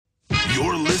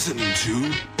You're listening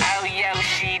to Oh,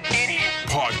 Yoshi did it.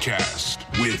 Podcast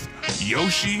with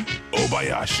Yoshi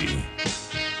Obayashi.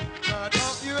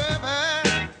 Don't you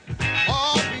ever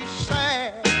all be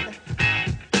sad.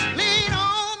 Lean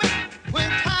on me when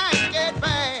times get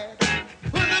bad.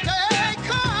 When the day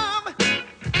come and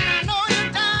I know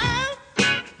you're down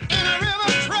in a river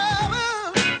of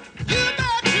trouble, you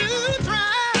got to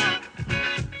drown.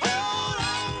 Hold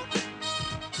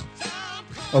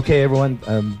on. Okay, everyone.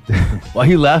 Why are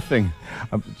you laughing?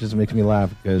 It just makes me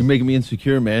laugh because You're making me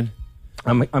insecure, man.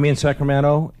 I'm in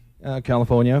Sacramento,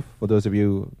 California. For those of you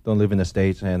who don't live in the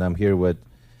States, and I'm here with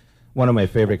one of my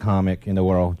favorite comic in the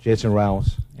world, Jason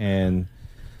Rouse, and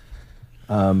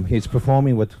he's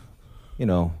performing with,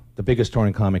 the biggest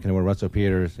touring comic in the world, Russell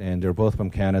Peters, and they're both from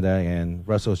Canada. And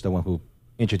Russell's the one who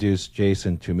introduced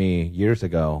Jason to me years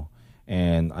ago,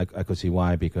 and I could see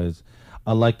why, because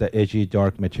I like the edgy,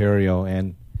 dark material,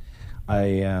 and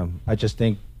I just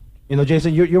think,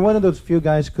 Jason, you're one of those few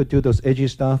guys who could do those edgy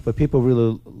stuff, but people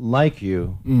really like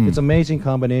you. It's an amazing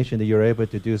combination that you're able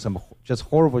to do some just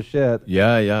horrible shit,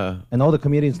 Yeah. and all the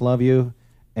comedians love you.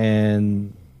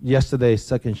 And yesterday's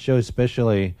second show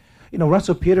especially,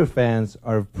 Russell Peters fans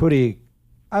are pretty,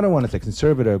 I don't want to say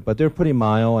conservative, but they're pretty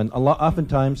mild, and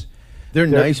oftentimes They're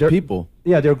nice people.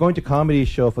 yeah, they're going to comedy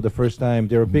show for the first time.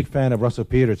 They're a big fan of Russell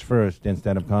Peters first, then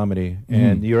stand-up comedy,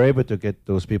 and you're able to get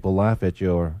those people laugh at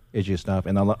your edgy stuff,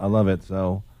 and I love it.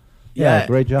 So, yeah,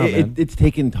 great job, man. It's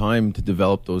taken time to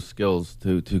develop those skills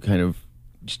to kind of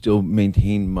still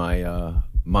maintain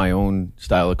my own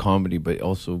style of comedy, but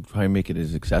also try and make it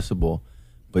as accessible,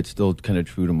 but still kind of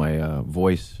true to my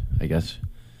voice, I guess.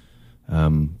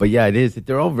 But yeah, it is.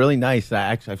 They're all really nice.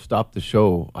 I've stopped the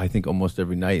show, I think, almost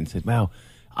every night and said, wow,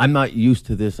 I'm not used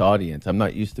to this audience. I'm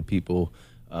not used to people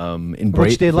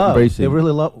Which they love. embracing. They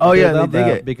really love. Oh, yeah, love they dig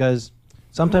that it. because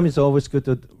sometimes it's always good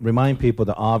to remind people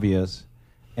the obvious,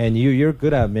 and you're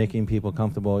good at making people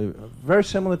comfortable. Very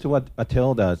similar to what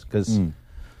Attell does, because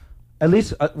at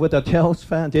least with Attell's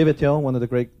fan, David Attell, one of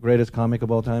the greatest comic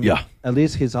of all time. Yeah. At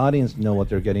least his audience know what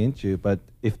they're getting into. But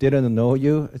if they don't know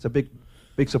you, it's a big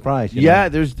surprise. you Yeah,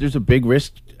 know? there's a big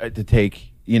risk to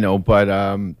take, but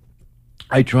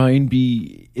I try and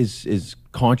be as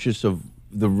conscious of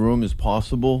the room as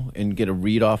possible and get a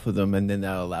read off of them, and then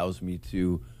that allows me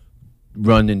to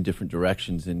run in different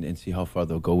directions and see how far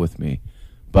they'll go with me.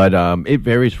 But it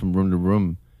varies from room to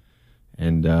room,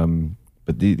 and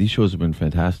but these shows have been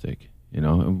fantastic.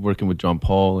 I'm working with John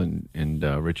Paul and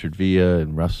Richard Villa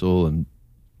and Russell, and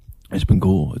it's been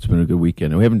cool. It's been a good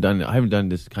weekend. And I haven't done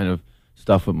this kind of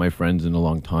stuff with my friends in a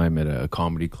long time at a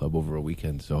comedy club over a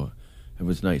weekend, so it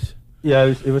was nice. Yeah,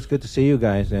 it was good to see you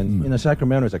guys. And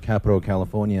Sacramento is a capital of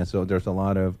California, so there's a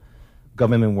lot of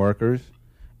government workers,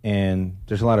 and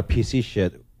there's a lot of PC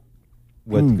shit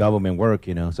with government work.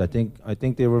 So I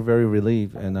think they were very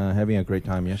relieved and having a great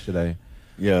time yesterday.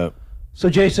 Yeah. So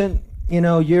Jason, you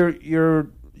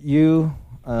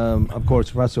of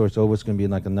course Russell is always going to be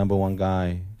like the number one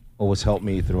guy. Always helped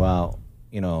me throughout.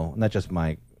 Not just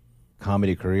my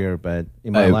comedy career, but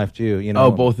in my life too. Oh,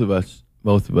 both of us.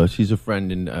 He's a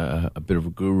friend and a bit of a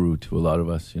guru to a lot of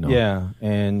us. Yeah,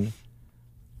 and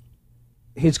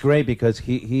he's great because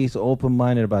he's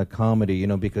open-minded about comedy.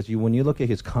 Because when you look at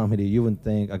his comedy, you wouldn't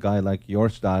think a guy like your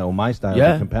style or my style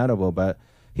is compatible, but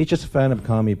he's just a fan of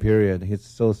comedy. Period. He's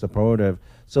so supportive.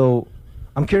 So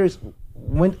I'm curious,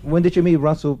 when did you meet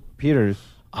Russell Peters?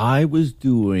 I was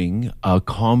doing a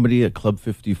comedy at Club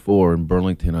 54 in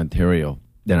Burlington, Ontario.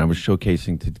 Then I was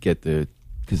showcasing to get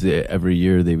because every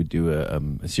year they would do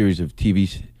a series of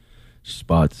TV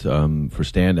spots for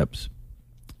stand-ups.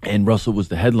 And Russell was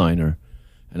the headliner,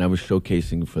 and I was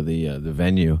showcasing for the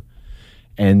venue.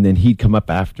 And then he'd come up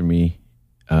after me,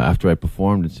 after I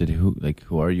performed, and said, who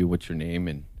are you? What's your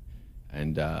name?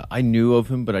 And I knew of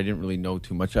him, but I didn't really know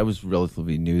too much. I was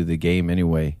relatively new to the game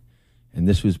anyway. And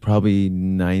this was probably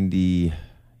 90...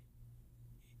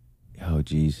 Oh,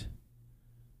 geez.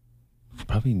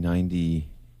 Probably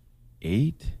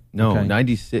 98? No, Okay.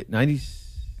 96,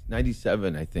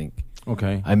 97, I think.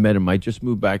 Okay. I met him. I just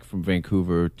moved back from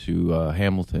Vancouver to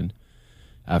Hamilton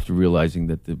after realizing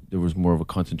that there was more of a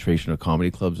concentration of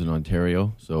comedy clubs in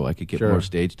Ontario, so I could get more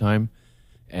stage time.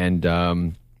 And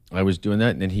I was doing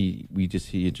that, and then he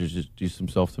introduced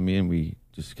himself to me, and we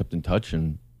just kept in touch.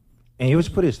 And he was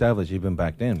pretty established even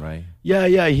back then, right?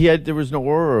 Yeah. There was no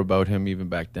aura about him even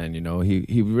back then.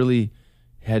 He really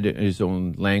had his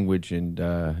own language and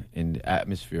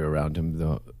atmosphere around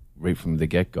him right from the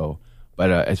get-go.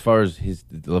 But as far as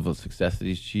the level of success that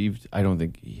he's achieved, I don't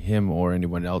think him or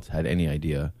anyone else had any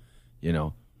idea,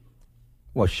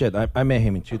 Well, shit, I met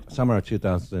him in summer of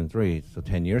 2003, so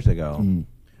 10 years ago.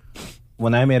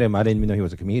 When I met him, I didn't even know he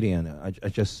was a comedian. I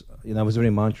just, I was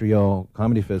doing Montreal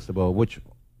Comedy Festival, which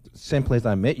same place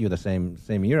I met you the same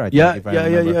year, I think. Yeah, if I yeah,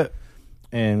 remember. yeah.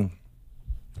 And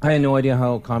I had no idea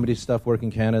how comedy stuff worked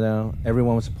in Canada.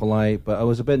 Everyone was polite, but I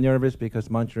was a bit nervous because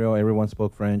Montreal, everyone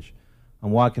spoke French.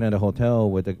 I'm walking at a hotel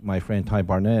with my friend Ty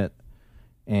Barnett,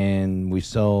 and we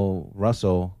saw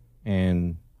Russell,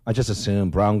 and I just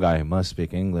assumed brown guy must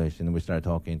speak English, and we started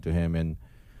talking to him, and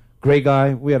great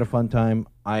guy. We had a fun time.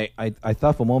 I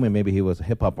thought for a moment maybe he was a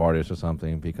hip hop artist or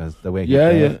something because the way he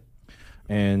danced.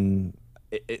 And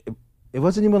it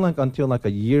wasn't even until like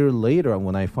a year later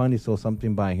when I finally saw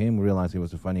something by him, realized he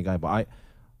was a funny guy. But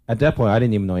at that point I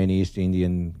didn't even know any East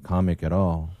Indian comic at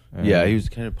all. And Yeah, he was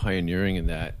kind of pioneering in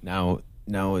that. Now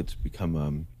it's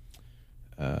become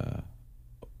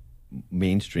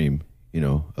mainstream.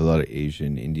 A lot of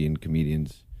Asian, Indian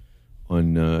comedians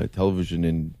on television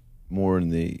and more in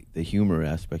the humor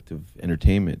aspect of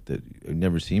entertainment that I've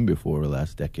never seen before the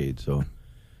last decade. So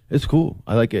it's cool.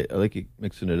 I like it. I like it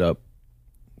mixing it up.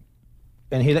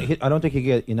 And he I don't think he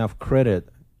get enough credit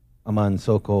among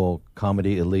so-called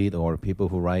comedy elite or people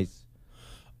who write.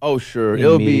 Oh, sure. In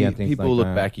It'll media be and things people like look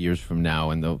that. back years from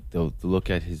now and they'll look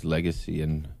at his legacy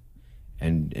and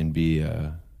be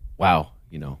wow.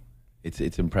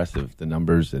 It's impressive, the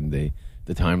numbers and the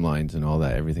timelines and all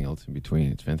that, everything else in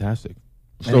between. It's fantastic.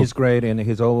 And he's great, and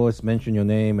he's always mentioned your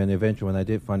name. And eventually, when I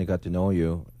did finally got to know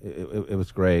you, it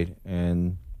was great,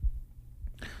 and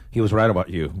he was right about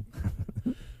you.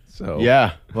 So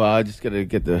Yeah. Well, I just got to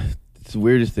get the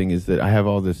weirdest thing is that I have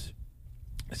all this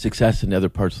success in other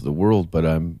parts of the world, but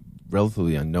I'm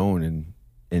relatively unknown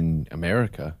in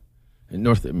America, in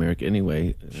North America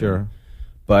anyway. Sure.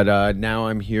 But now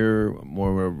I'm here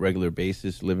more on a regular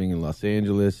basis, living in Los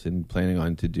Angeles and planning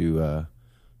on to do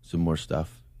some more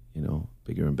stuff,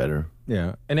 bigger and better.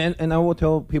 Yeah, and I will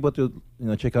tell people to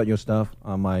check out your stuff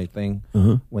on my thing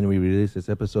when we release this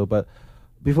episode. But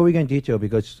before we get in detail,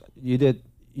 because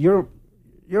you're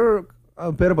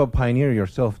a bit of a pioneer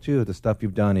yourself too, the stuff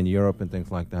you've done in Europe and things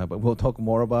like that. But we'll talk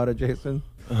more about it, Jason.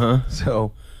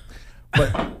 So,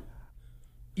 but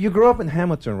you grew up in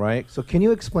Hamilton, right? So can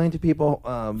you explain to people?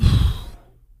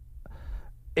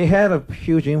 It had a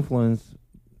huge influence.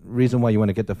 Reason why you want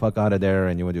to get the fuck out of there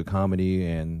and you want to do comedy,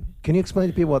 and can you explain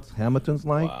to people what Hamilton's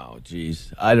like? Wow,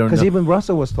 jeez, I don't know. Because even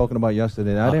Russell was talking about yesterday,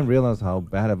 and I didn't realize how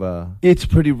bad of a. It's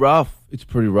pretty rough. It's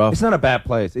not a bad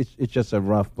place. It's just a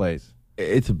rough place.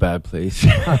 It's a bad place.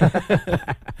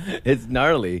 It's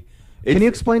gnarly. Can you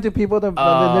explain to people that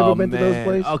have never been to those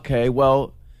places? Okay,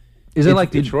 well, Is it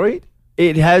like Detroit?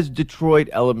 It has Detroit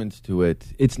elements to it.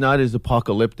 It's not as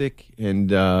apocalyptic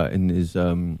and is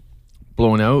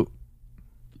blown out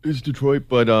as Detroit,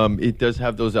 but it does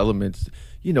have those elements.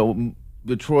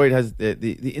 Detroit has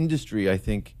the industry, I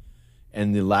think,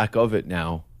 and the lack of it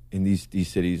now in these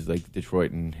cities like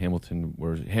Detroit and Hamilton,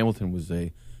 where Hamilton was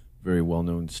a very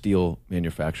well-known steel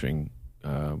manufacturing.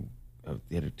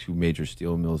 They had 2 major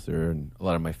steel mills there, and a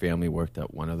lot of my family worked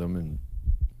at one of them, and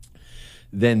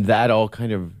then that all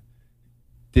kind of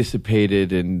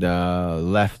dissipated and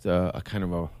left a kind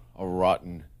of a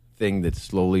rotten thing that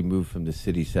slowly moved from the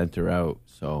city center out.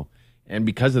 So, and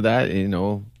because of that,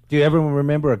 Do you ever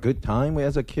remember a good time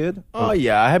as a kid? Oh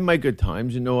yeah, I had my good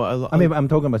times. I mean, I'm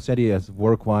talking about city as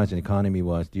work-wise and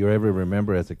economy-wise. Do you ever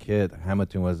remember as a kid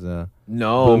Hamilton was a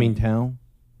booming town?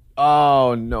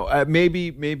 Oh no,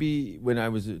 maybe when I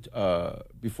was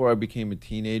before I became a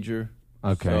teenager.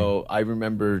 Okay. So I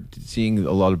remember seeing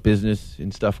a lot of business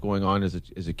and stuff going on as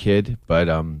a kid, but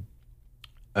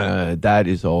that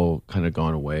is all kind of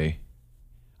gone away.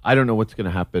 I don't know what's going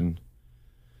to happen.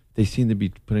 They seem to be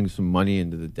putting some money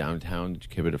into the downtown to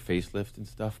give it a facelift and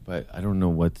stuff, but I don't know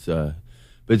what's. But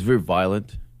it's very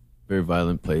violent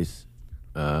place.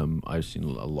 I've seen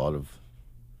a lot of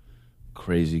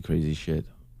crazy shit.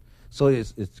 So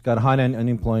it's got high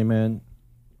unemployment.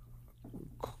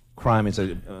 Crime is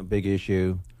a big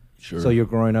issue. Sure. So you're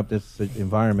growing up this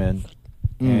environment,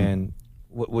 and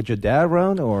was your dad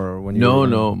around, or when you?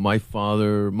 No. My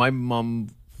mom,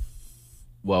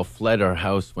 fled our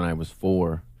house when I was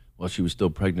 4, while she was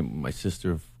still pregnant with my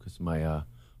sister, because my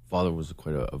father was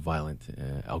quite a violent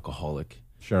alcoholic.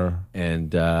 Sure.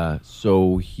 And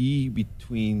so I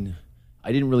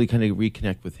didn't really kind of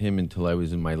reconnect with him until I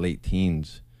was in my late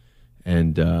teens.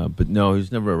 And but no, he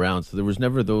was never around. So there was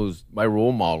never those. My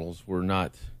role models were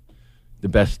not the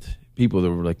best people. They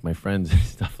were like my friends and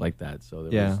stuff like that. So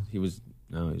he was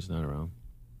not around.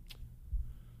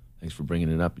 Thanks for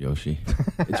bringing it up, Yoshi.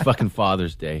 It's fucking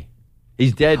Father's Day.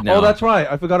 He's dead now. Oh, that's right.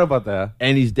 I forgot about that.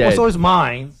 And he's dead. Well, so is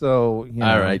mine. So, you know.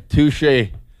 All right, touche.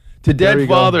 To There dead you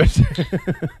go. fathers.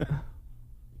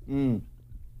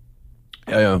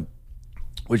 Yeah.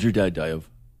 What'd your dad die of?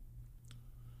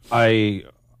 I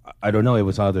don't know. It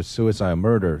was either suicide or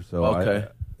murder. So Okay.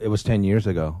 it was 10 years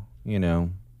ago, you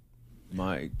know.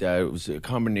 My dad was a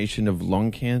combination of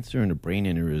lung cancer and a brain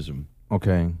aneurysm.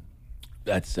 Okay.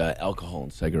 That's alcohol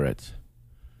and cigarettes.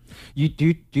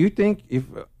 Do you think if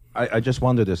I just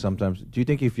wonder this sometimes? Do you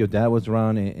think if your dad was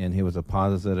around and he was a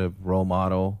positive role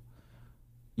model,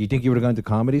 you think you would have gone to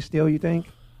comedy still? You think?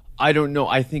 I don't know.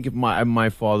 I think if my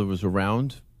father was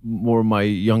around, more my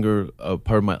younger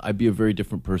part of I'd be a very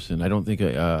different person. I don't think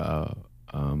a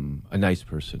nice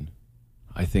person.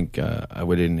 I think I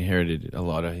would have inherited a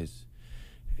lot of his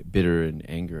bitter and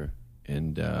anger,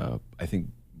 and I think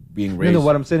being raised. No,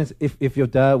 what I'm saying is, if your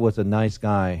dad was a nice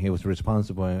guy, he was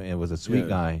responsible and was a sweet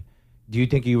guy, do you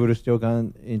think you would have still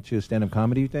gone into stand-up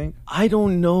comedy? You think? I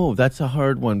don't know. That's a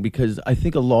hard one because I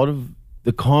think a lot of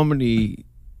the comedy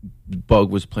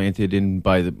bug was planted in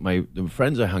by the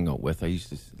friends I hung out with. I used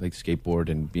to like skateboard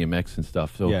and BMX and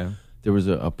stuff. So Yeah. there was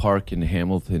a park in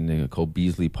Hamilton called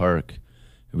Beasley Park.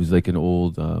 It was like an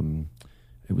old,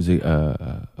 it was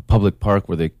a public park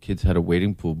where the kids had a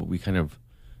wading pool, but we kind of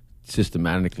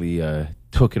systematically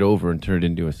took it over and turned it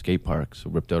into a skate park. So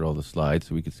ripped out all the slides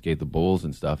so we could skate the bowls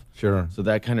and stuff. Sure. So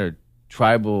that kind of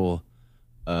tribal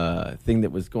thing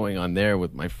that was going on there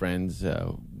with my friends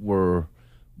were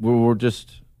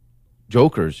just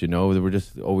jokers, you know. They were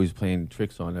just always playing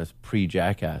tricks on us,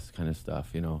 pre-Jackass kind of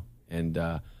stuff, you know. And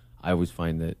I always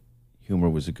find that humor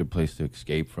was a good place to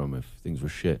escape from if things were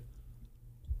shit.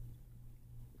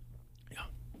 Yeah.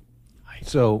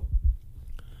 So,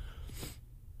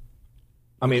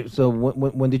 I mean, so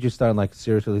when did you start like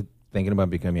seriously thinking about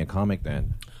becoming a comic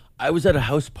then? I was at a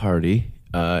house party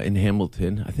in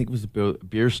Hamilton. I think it was a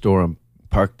beer store on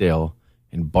Parkdale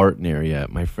in Barton area at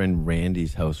my friend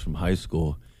Randy's house from high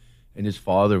school. And his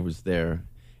father was there.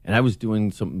 And I was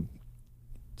doing some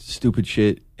stupid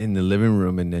shit in the living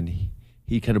room. And then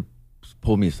he kind of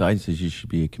pulled me aside and says, you should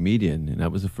be a comedian. And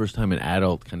that was the first time an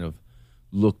adult kind of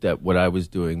looked at what I was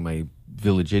doing, my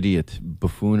village idiot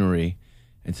buffoonery,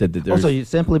 and said that there's... Also,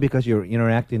 simply because you're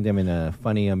interacting them in a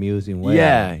funny, amusing way.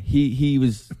 Yeah, he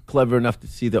was clever enough to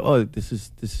see that,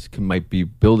 this might be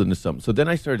building to something. So then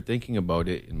I started thinking about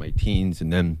it in my teens,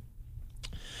 and then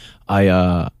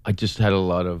I just had a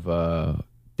lot of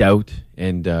doubt,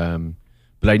 and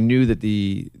but I knew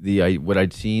that what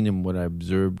I'd seen and what I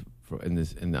observed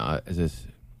as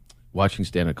watching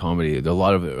stand-up comedy, a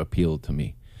lot of it appealed to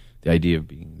me. The idea of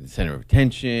being the center of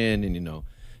attention, and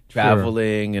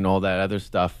traveling and all that other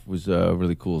stuff was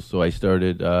really cool. So I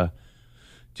started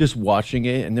just watching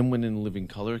it, and then when In Living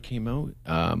Color came out,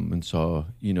 and saw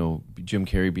Jim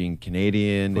Carrey being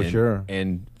Canadian,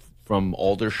 and from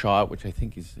Aldershot, which I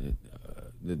think is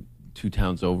the 2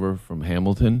 towns over from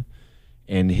Hamilton,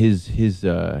 and his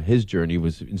journey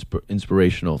was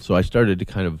inspirational. So I started to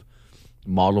kind of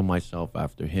model myself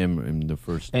after him in the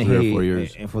first 3 or 4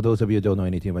 years. And for those of you who don't know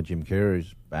anything about Jim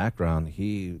Carrey's background,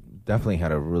 he definitely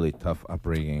had a really tough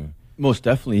upbringing. Most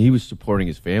definitely. He was supporting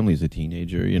his family as a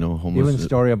teenager, homeless. Even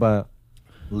story about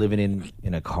living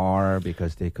in a car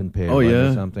because they couldn't pay rent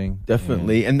or something.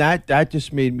 Definitely. And that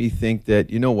just made me think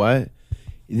that, you know what?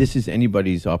 This is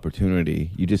anybody's opportunity.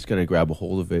 You just got to grab a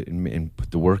hold of it and put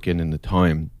the work in and the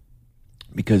time.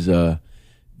 Because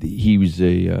he was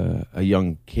a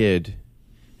young kid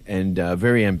and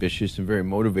very ambitious and very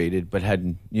motivated, but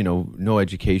had no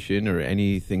education or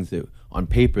any things that on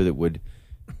paper that would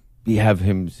have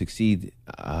him succeed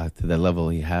to the level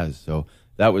he has. So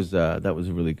that was a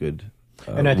really good.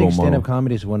 And I think stand-up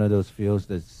comedy is one of those fields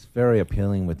that's very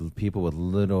appealing with people with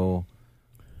little.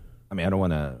 I mean, I don't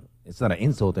want to. It's not an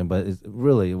insult, but it's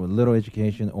really with little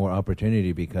education or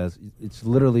opportunity because it's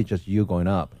literally just you going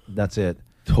up. That's it.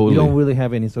 Totally. You don't really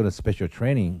have any sort of special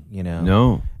training,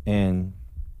 No. And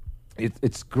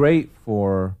it's great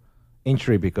for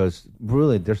entry because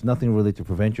really there's nothing really to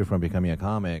prevent you from becoming a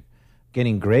comic.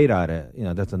 Getting great at it,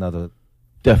 that's another.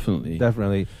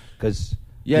 Definitely. Because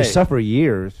you suffer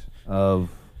years of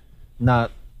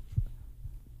not.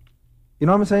 You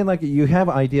know what I'm saying? Like you have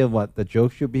an idea of what the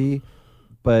joke should be,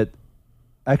 but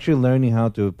actually learning how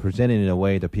to present it in a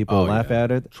way that people laugh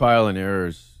at it. Trial and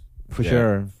errors. For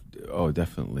sure. Oh,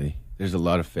 definitely. There's a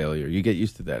lot of failure. You get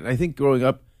used to that. And I think growing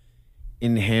up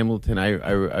in Hamilton, I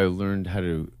learned how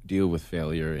to deal with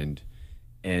failure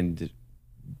and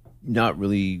not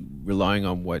really relying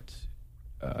on what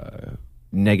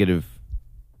negative.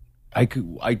 I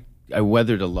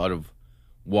weathered a lot of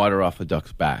water off a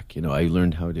duck's back. I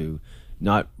learned how to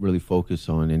not really focus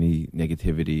on any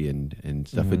negativity and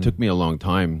stuff. It took me a long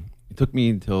time. It took me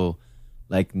until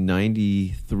like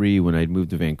 93 when I'd moved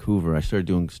to Vancouver. I started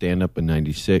doing stand-up in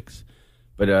 96.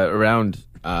 But around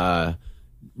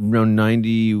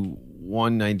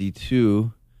 91,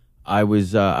 92, I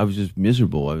was just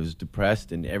miserable. I was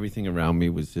depressed, and everything around me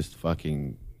was just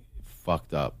fucking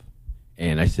fucked up.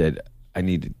 And I said, I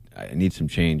need some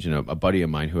change. And a buddy of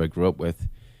mine who I grew up with,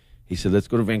 he said, let's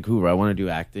go to Vancouver. I want to do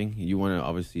acting. You want to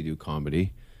obviously do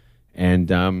comedy. And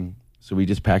so we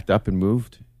just packed up and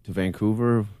moved to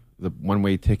Vancouver, the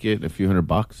one-way ticket, a few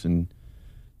 $100, and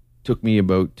took me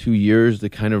about 2 years to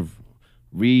kind of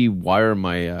rewire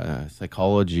my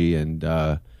psychology and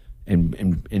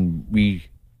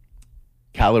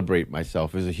recalibrate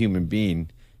myself as a human being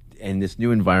in this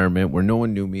new environment where no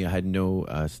one knew me. I had no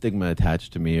stigma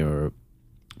attached to me or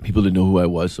people didn't know who I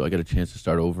was, so I got a chance to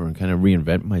start over and kind of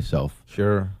reinvent myself.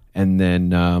 Sure. And then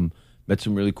met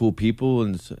some really cool people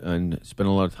and spent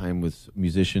a lot of time with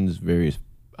musicians, various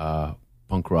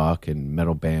punk rock and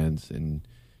metal bands in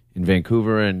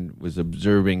Vancouver, and was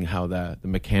observing how the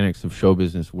mechanics of show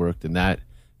business worked and that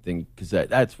thing, because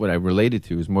that's what I related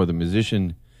to, is more the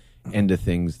musician end of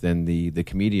things than the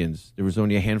comedians. There was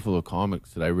only a handful of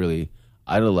comics that I really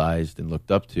idolized and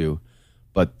looked up to,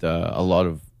 but a lot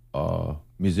of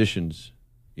musicians,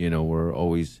 were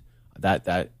always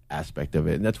that aspect of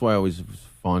it, and that's why I was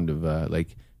fond of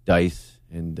like Dice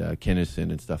and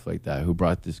Kinnison and stuff like that, who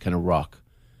brought this kind of rock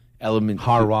element,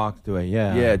 Hard rock to it,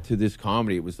 yeah, to this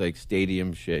comedy. It was like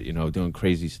stadium shit, doing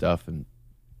crazy stuff and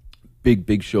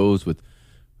big shows with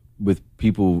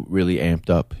people really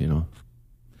amped up,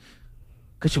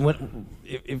 Because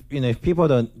if people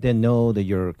didn't know that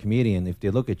you're a comedian, if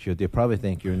they look at you, they probably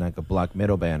think you're in like a black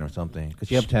metal band or something. Because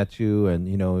you have tattoo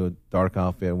and dark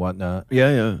outfit and whatnot.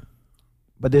 Yeah.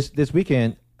 But this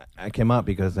weekend, I came up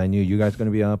because I knew you guys going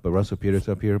to be up, but Russell Peters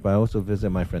up here. But I also visit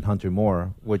my friend Hunter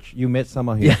Moore, which you met some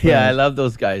of his friends. Yeah, I love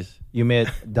those guys. You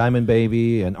met Diamond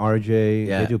Baby and RJ.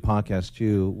 Yeah. They do podcasts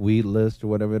too, Weed List or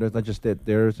whatever it is. I just did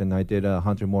theirs, and I did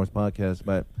Hunter Moore's podcast.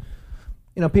 But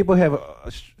people have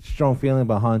a strong feeling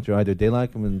about Hunter. Either they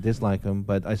like him and dislike him.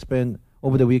 But I spent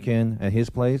over the weekend at his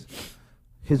place.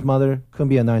 His mother couldn't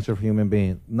be a nicer human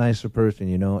being, nicer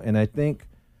person, And I think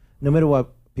no matter what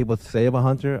people say about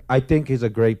Hunter, I think he's a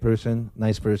great person,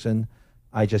 nice person.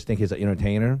 I just think he's an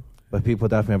entertainer. But people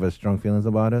definitely have strong feelings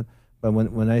about it. But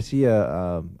when I see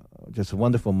just a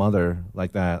wonderful mother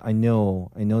like that, I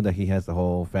know that he has the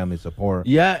whole family support.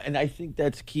 Yeah, and I think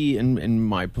that's key in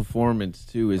my performance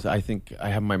too. Is I think I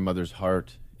have my mother's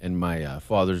heart and my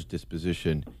father's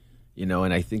disposition,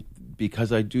 and I think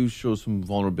because I do show some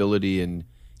vulnerability and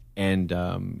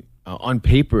on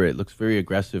paper it looks very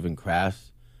aggressive and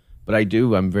crass, but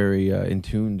I'm very in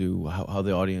tune to how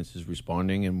the audience is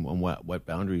responding and what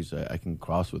boundaries I can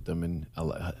cross with them, and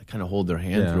I'll kind of hold their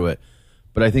hand through it.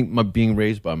 But I think being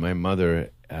raised by my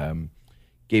mother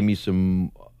gave me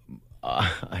some,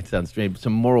 it sounds strange,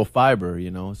 some moral fiber,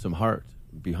 some heart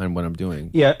behind what I'm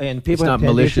doing. Yeah, and people it's have not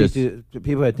malicious.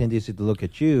 People have tendency to look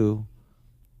at you,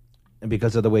 and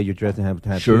because of the way you dress and have a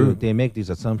tattoo, Sure. they make these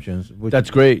assumptions. That's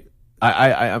great.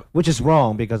 I which is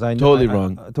wrong because I know Totally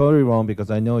wrong. Totally wrong because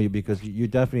I know you, because you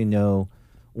definitely know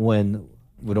when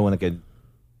we don't want to get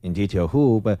in detail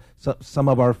who, but some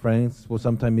of our friends will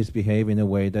sometimes misbehave in a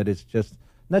way that is just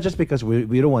not just because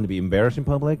we don't want to be embarrassed in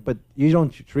public, but you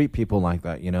don't treat people like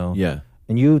that, Yeah.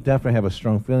 And you definitely have a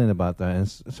strong feeling about that, and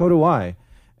so do I,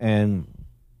 and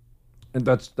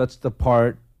that's the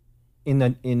part. In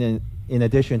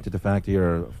addition to the fact that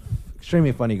you're an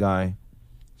extremely funny guy.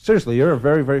 Seriously, you're a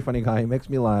very, very funny guy. It makes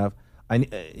me laugh. I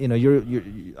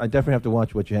definitely have to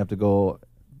watch what you have to go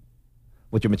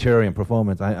with your material and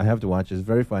performance. I have to watch. It's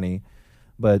very funny,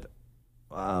 but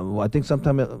I think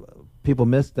sometimes people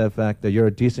miss that fact that you're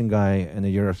a decent guy and that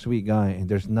you're a sweet guy, and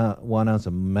there's not 1 ounce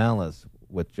of malice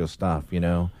with your stuff,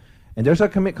 And there's a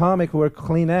comic who are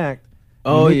clean act.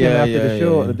 Oh, You meet them yeah, after the yeah,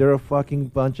 show, yeah. they're a fucking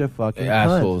bunch of fucking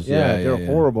Assholes, cunts. yeah, they're yeah.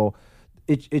 horrible.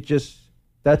 It just.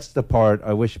 That's the part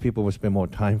I wish people would spend more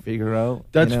time figure out.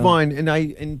 That's fine,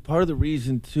 and part of the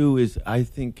reason too is I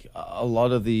think a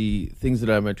lot of the things that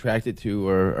I'm attracted to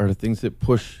are things that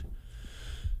push.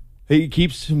 It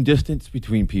keeps some distance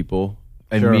between people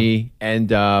and Sure. me, and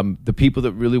the people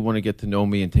that really want to get to know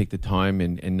me and take the time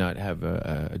and not have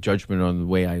a judgment on the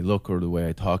way I look or the way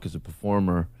I talk as a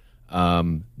performer.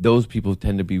 Those people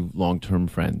tend to be long-term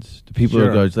friends. The people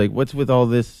Sure. that are just like, what's with all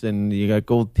this? And you got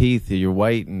gold teeth, and you're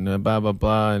white, and blah blah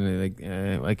blah. And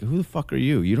they're like, who the fuck are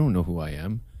you? You don't know who I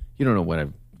am. You don't know what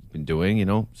I've been doing.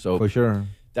 So For sure.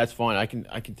 that's fine.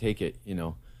 I can take it.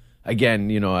 again,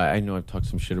 I know I've talked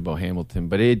some shit about Hamilton,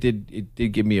 but it did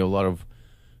give me a lot of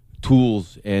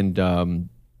tools and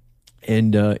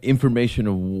information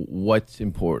of what's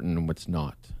important and what's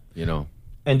not.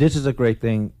 And this is a great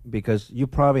thing because you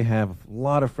probably have a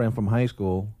lot of friends from high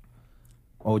school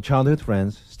or childhood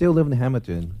friends still live in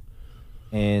Hamilton.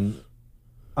 And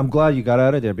I'm glad you got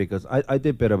out of there because I did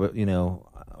a bit of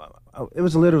it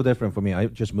was a little different for me. I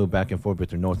just moved back and forth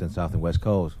between North and South and West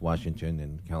Coast, Washington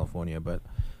and California. But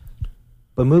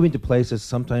moving to places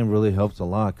sometimes really helps a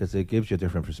lot because it gives you a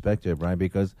different perspective, right?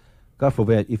 Because, God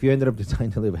forbid, if you ended up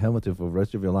deciding to live in Hamilton for the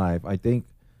rest of your life, I think,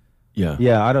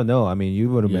 yeah, I don't know. I mean, you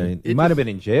would have been, you might have been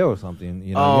in jail or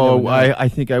something. I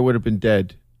think I would have been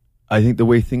dead. I think the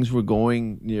way things were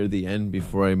going near the end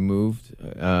before I moved,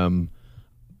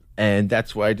 and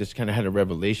that's why I just kind of had a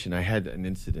revelation. I had an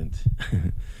incident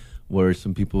where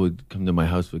some people would come to my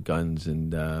house with guns,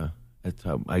 and that's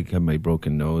how I had my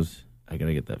broken nose. I got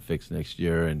to get that fixed next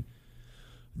year, and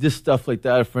just stuff like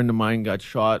that. A friend of mine got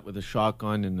shot with a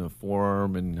shotgun in the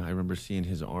forearm, and I remember seeing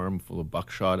his arm full of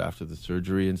buckshot after the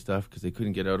surgery and stuff because they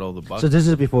couldn't get out all the bucks. So this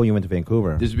is before you went to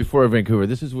Vancouver? This is before Vancouver.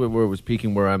 This is where it was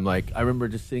peaking, where I'm like, I remember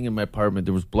just sitting in my apartment.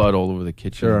 There was blood all over the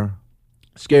kitchen. Sure.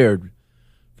 Scared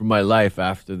for my life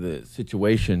after the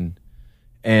situation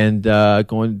and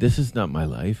going, this is not my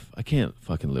life. I can't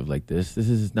fucking live like this. This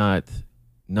is not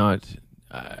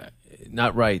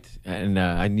right. And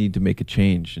I need to make a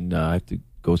change, and I have to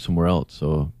go somewhere else.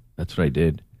 So that's what I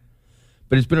did.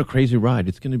 But it's been a crazy ride.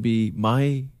 It's going to be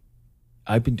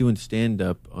I've been doing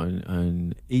stand-up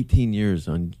on 18 years.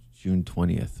 On June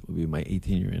 20th will be my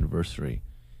 18-year anniversary.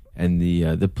 And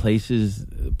the places,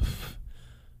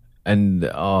 and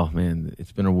oh man,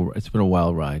 it's been a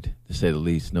wild ride, to say the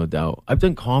least, no doubt. I've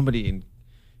done comedy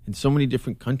in so many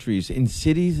different countries, in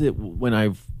cities that when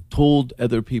I've told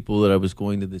other people that I was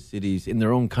going to the cities in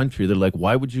their own country, they're like,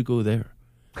 why would you go there?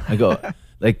 I go,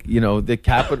 like, the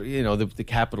capital, the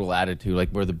capital attitude,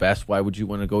 like, we're the best. Why would you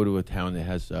want to go to a town that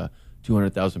has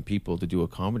 200,000 people to do a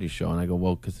comedy show? And I go,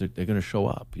 well, because they're going to show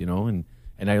up, and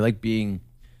I like being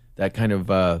that kind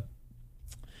of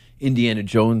Indiana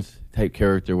Jones type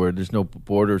character where there's no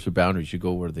borders or boundaries. You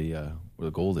go where the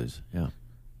gold is. Yeah.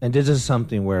 And this is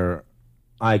something where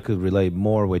I could relate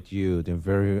more with you than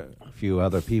very few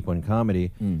other people in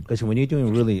comedy. Because when you're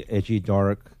doing really edgy,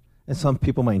 dark, and some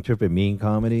people might interpret mean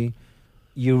comedy,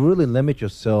 you really limit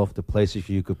yourself to places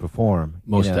you could perform.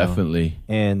 Most definitely.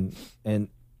 And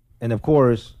of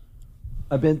course,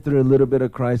 I've been through a little bit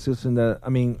of crisis in that. I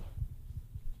mean,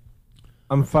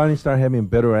 I'm finally starting having a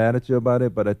better attitude about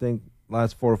it, but I think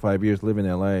last 4 or 5 years living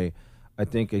in LA, I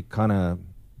think it kind of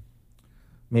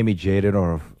made me jaded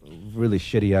or really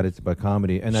shitty attitude about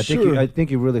comedy. And I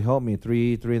think it really helped me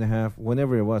 3.5,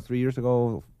 whenever it was, 3 years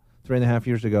ago, 3.5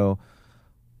 years ago.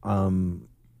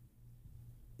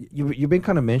 You've been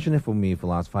kind of mentioning it for me for the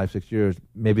last 5-6 years,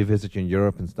 maybe visiting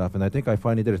Europe and stuff. And I think I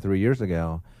finally did it 3 years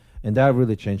ago. And that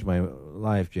really changed my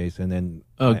life, Jason. And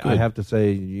I have to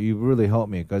say, you really helped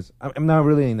me because I'm not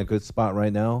really in a good spot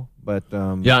right now. But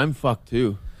yeah, I'm fucked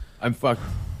too. I'm fucked.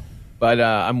 But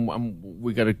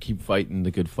we got to keep fighting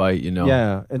the good fight,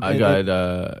 Yeah.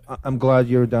 I'm glad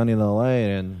you're down in LA,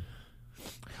 and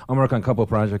I'm working on a couple of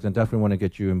projects and definitely want to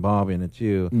get you involved in it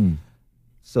too.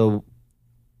 So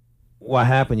what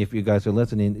happened, if you guys are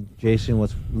listening, Jason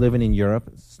was living in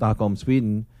Europe, Stockholm,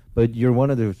 Sweden, but you're one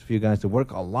of the few guys that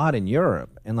work a lot in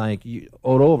Europe and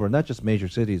all over, not just major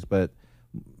cities, but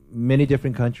many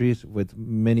different countries with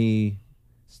many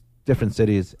different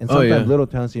cities and sometimes little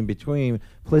towns in between,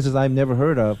 places I've never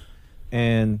heard of.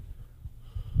 And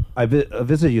I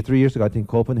visited you 3 years ago, I think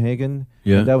Copenhagen.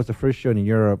 Yeah. And that was the first show in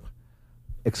Europe,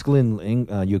 excluding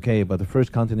UK, but the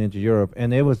first continent of Europe,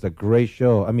 and it was a great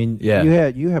show. I mean,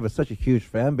 you have such a huge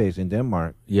fan base in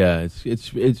Denmark. Yeah,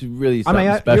 it's really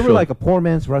something special. You were like a poor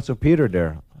man's Russell Peter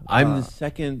there. I'm the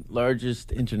second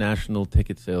largest international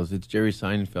ticket sales. It's Jerry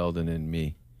Seinfeld and then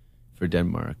me for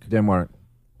Denmark.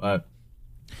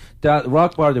 That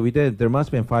rock bar that we did, there must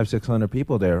have been 500-600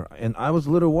 people there, and I was a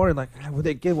little worried, like, would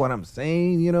they get what I'm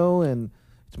saying, and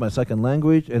it's my second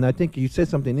language. And I think you said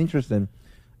something interesting.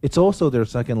 It's also their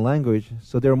second language,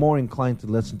 so they're more inclined to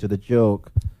listen to the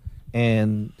joke,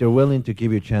 and they're willing to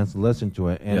give you a chance to listen to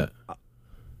it. And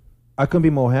I couldn't be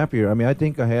more happier. I mean, I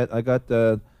think I got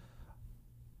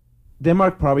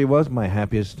Denmark probably was my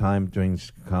happiest time doing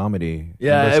comedy.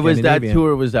 Yeah, it was, that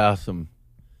tour was awesome.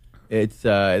 It's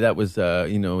that was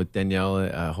with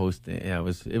Danielle hosting. Yeah,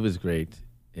 it was great.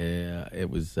 Yeah, it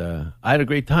was. I had a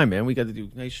great time, man. We got to do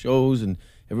nice shows, and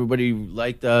everybody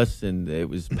liked us, and it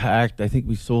was packed. I think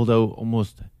we sold out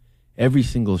almost every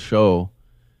single show,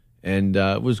 and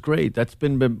it was great. That's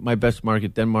been my best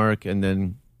market, Denmark, and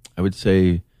then I would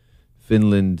say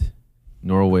Finland,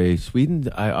 Norway, Sweden.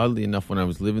 Oddly enough, when I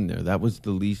was living there, that was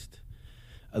the least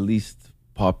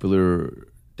popular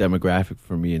demographic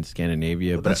for me in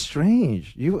Scandinavia. But that's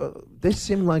strange. They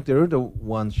seem like they're the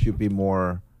ones should be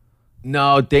more.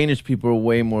 No, Danish people are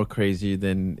way more crazy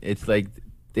than it's like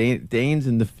Danes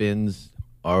and the Finns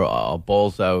are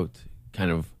balls out kind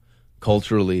of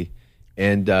culturally,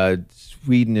 and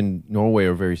Sweden and Norway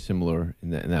are very similar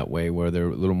in that way, where they're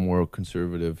a little more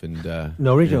conservative and.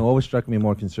 Norwegian always struck me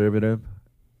more conservative.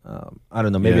 I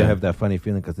don't know. Maybe I Yeah. have that funny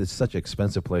feeling because it's such an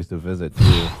expensive place to visit.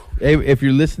 Too. Hey, if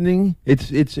you're listening,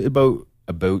 it's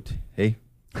about. Hey,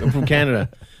 I'm from Canada.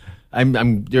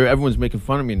 I'm there. Everyone's making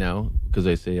fun of me now because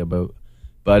I say about,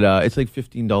 but it's like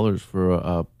 $15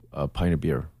 for a pint of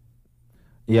beer.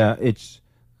 Yeah, it's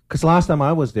because last time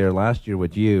I was there last year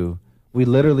with you, we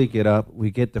literally get up,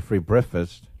 we get the free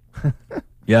breakfast,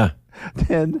 Yeah.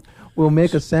 then we'll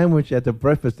make a sandwich at the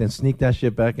breakfast and sneak that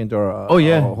shit back into our Oh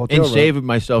yeah, our hotel and room. save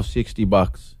myself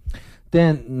 $60.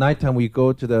 Then nighttime we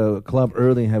go to the club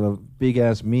early and have a big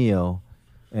ass meal,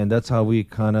 and that's how we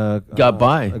kind of Got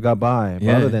by. Got by. But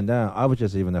Yeah. other than that, I was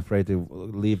just even afraid to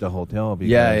leave the hotel.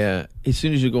 Because Yeah. As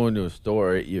soon as you go into a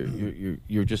store,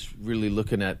 you're just really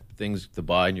looking at things to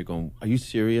buy, and you're going, "Are you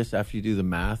serious?" After you do the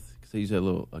math, because I use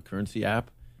a currency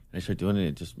app, and I start doing it,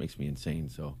 it just makes me insane.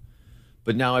 So,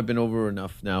 but now I've been over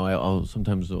enough. Now I'll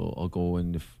sometimes I'll go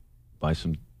and buy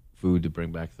some food to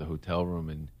bring back to the hotel room,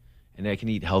 and I can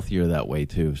eat healthier that way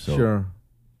too. So Sure.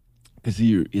 because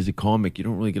as a comic, you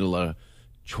don't really get a lot of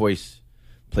choice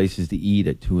places to eat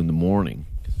at 2 a.m.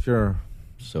 Sure.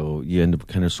 So you end up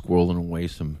kind of squirreling away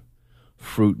some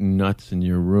fruit and nuts in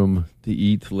your room to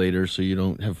eat later, so you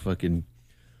don't have fucking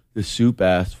the soup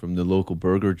ass from the local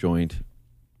burger joint.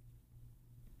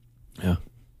 Yeah.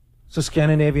 So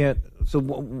Scandinavia. So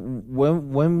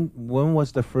when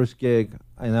was the first gig?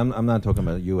 And I'm not talking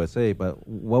about USA, but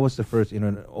what was the first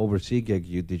overseas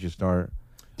gig did you start?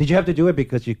 Did you have to do it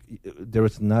because there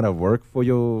was not a work for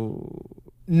you?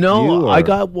 No, You, I or-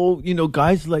 got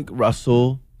guys like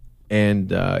Russell and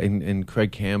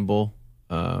Craig Campbell,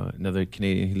 another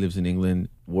Canadian. He lives in England.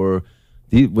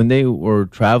 When they were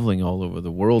traveling all over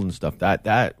the world and stuff.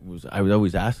 That was I would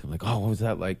always ask them like, oh, what was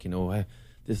that like?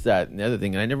 This, that, and the other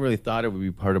thing. And I never really thought it would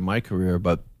be part of my career,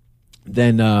 but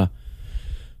then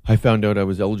I found out I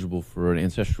was eligible for an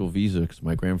ancestral visa because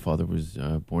my grandfather was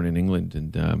born in England,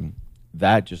 and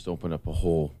that just opened up a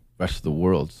whole rest of the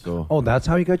world. So. Oh, that's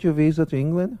how you got your visa to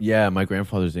England? Yeah, my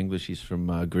grandfather's English. He's from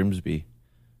Grimsby,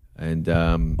 and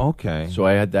Okay. so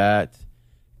I had that,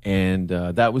 and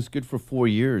that was good for 4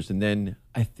 years. And then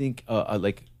I think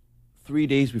like 3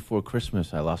 days before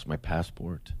Christmas, I lost my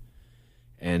passport,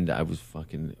 and I was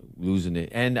fucking losing it.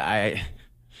 And I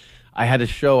had a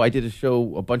show. I did a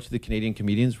show. A bunch of the Canadian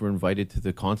comedians were invited to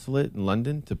the consulate in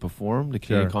London to perform, the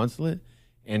Canadian Sure. consulate.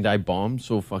 And I bombed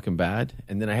so fucking bad.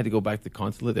 And then I had to go back to the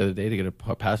consulate the other day to get a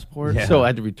passport. Yeah. So I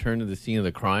had to return to the scene of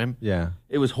the crime. Yeah.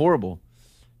 It was horrible.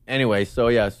 Anyway, so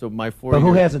my 4 But who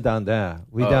years- hasn't done that?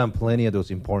 We've done plenty of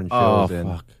those important Oh shows. and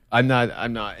fuck! I'm not.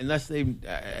 Unless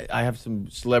I have some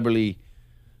celebrity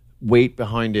weight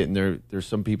behind it, and there's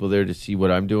some people there to see what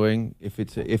I'm doing. If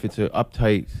it's a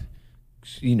uptight,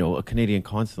 a Canadian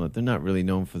consulate, they're not really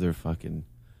known for their fucking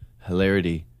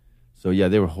hilarity. So yeah,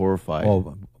 they were horrified.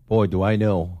 Oh boy, do I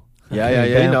know? Yeah, I've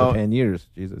been yeah, banned no. for 10 years.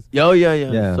 Jesus. Oh yeah.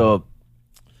 Yeah. So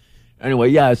anyway,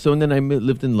 yeah. So and then I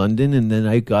lived in London, and then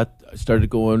I started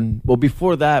going. Well,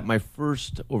 before that, my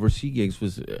first overseas gigs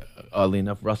was oddly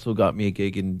enough, Russell got me a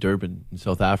gig in Durban, in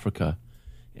South Africa,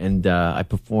 and I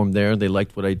performed there. They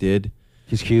liked what I did.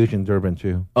 He's huge in Durban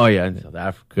too. Oh yeah, in South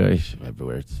Africa,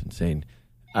 everywhere. It's insane.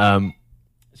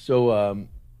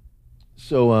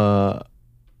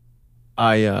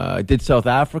 I did South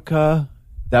Africa.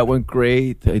 That went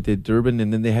great. I did Durban,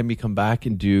 and then they had me come back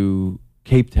and do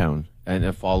Cape Town and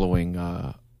the following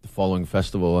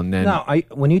festival. And then Now,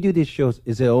 when you do these shows,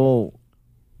 is it all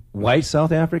white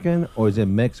South African or is it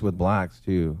mixed with blacks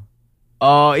too?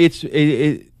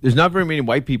 there's not very many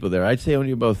white people there. I'd say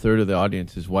only about a third of the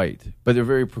audience is white, but they're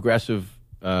very progressive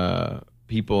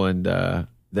people, and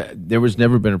there was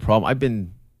never been a problem. I've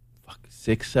been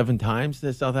 6-7 times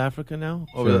to South Africa now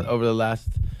over the last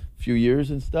few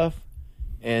years and stuff,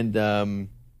 and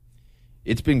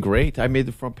it's been great. I made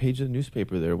the front page of the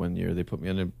newspaper there one year. They put me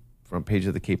on the front page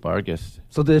of the Cape Argus.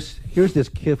 So here's this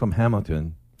kid from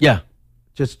Hamilton, Yeah,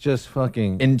 just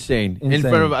fucking insane. In Insane.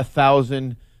 front of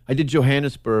 1,000. I did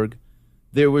Johannesburg.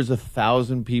 There was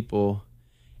 1,000 people,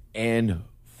 and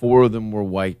 4 of them were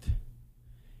white.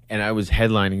 and I was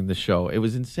headlining the show. It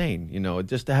was insane,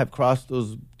 just to have crossed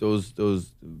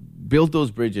built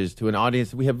those bridges to an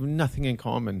audience. We have nothing in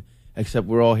common except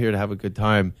we're all here to have a good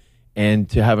time, and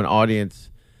to have an audience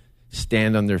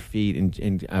stand on their feet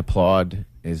and applaud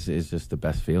is just the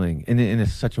best feeling. And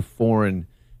it's such a foreign,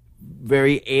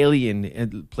 very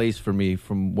alien place for me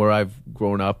from where I've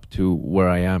grown up to where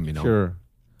I am. Sure.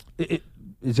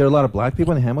 Is there a lot of black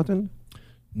people in Hamilton?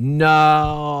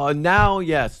 No, now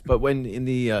yes, but when in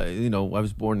the I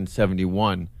was born in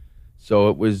 '71, so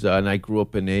it was, and I grew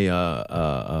up in a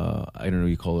I don't know,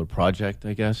 you call it a project,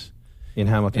 I guess, In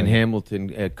Hamilton. in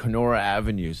Hamilton at Kenora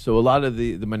Avenue. So a lot of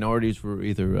the minorities were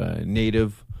either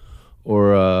native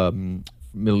or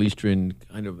Middle Eastern,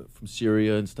 kind of from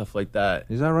Syria and stuff like that.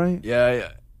 Is that right? Yeah.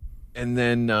 And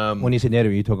then When you say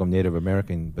native, you talk of Native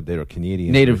American, but they're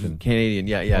Canadian. Native Canadian,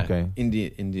 yeah. Okay.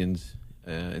 Indians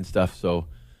and stuff. So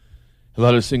a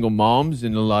lot of single moms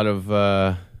and a lot of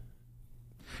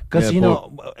Because, yeah,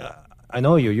 I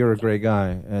know you. You're a great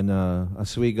guy and a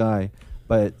sweet guy.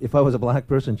 But if I was a black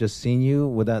person just seeing you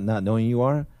without not knowing you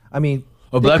are, I mean...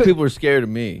 black people are scared of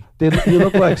me. You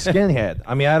look like skinhead.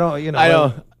 I mean, I don't, I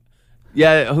know.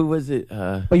 Yeah, who was it?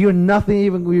 But you're nothing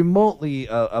even remotely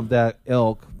of that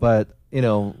ilk. But,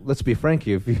 let's be frank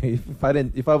here.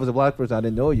 If I was a black person, I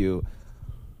didn't know you,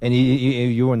 and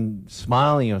you weren't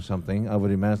smiling or something, I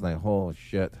would imagine like, oh,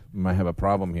 shit, we might have a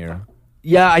problem here.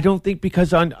 Yeah, I don't think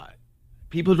because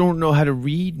people don't know how to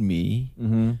read me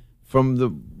from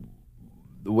the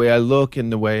way I look and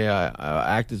the way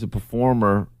I act as a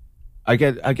performer. I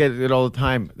get it all the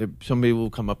time. Somebody will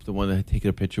come up to want to take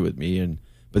a picture with me,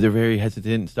 but they're very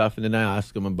hesitant and stuff. And then I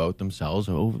ask them about themselves.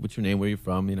 Oh, what's your name? Where are you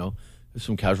from? There's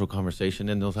some casual conversation,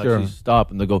 and they'll actually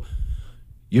stop and they'll go,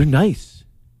 "You're nice."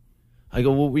 I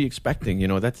go, "What were you expecting?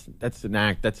 That's an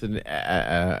act. That's an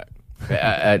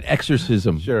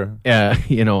exorcism." Sure.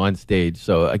 On stage.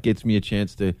 So it gets me a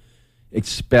chance to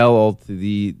expel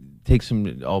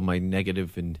all my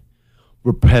negative and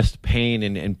repressed pain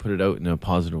and put it out in a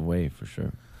positive way, for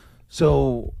sure.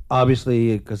 So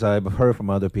obviously, because I've heard from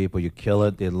other people, you kill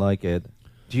it, they like it.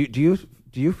 Do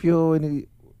you feel any?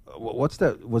 What's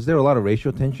that? Was there a lot of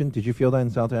racial tension? Did you feel that in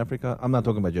South Africa? I'm not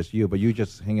talking about just you, but you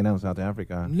just hanging out in South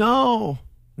Africa. No.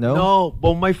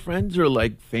 Well, my friends are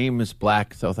like famous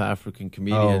black South African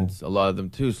comedians, a lot of them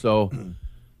too. So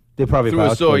they probably through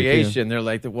vouch for you, too. association, they're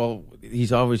like, well,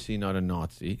 he's obviously not a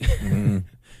Nazi.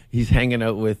 He's hanging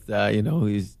out with,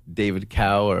 he's David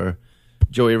Cow or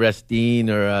Joey Restine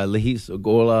or Lahis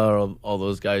Ogola or all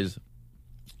those guys.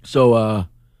 So,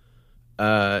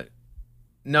 no,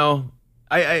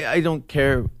 I don't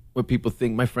care what people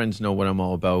think. My friends know what I'm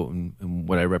all about and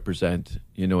what I represent.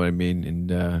 You know what I mean?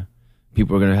 And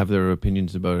people are going to have their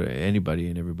opinions about anybody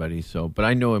and everybody. So, but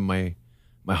I know in my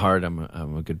heart,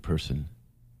 I'm a good person.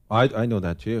 I know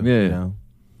that too. Yeah.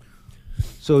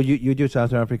 So you do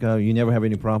South Africa. You never have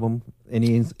any problem?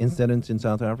 Any incidents in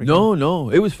South Africa? No.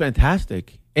 It was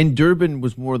fantastic. And Durban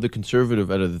was more the conservative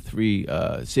out of the three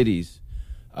cities.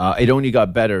 It only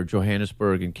got better.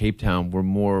 Johannesburg and Cape Town were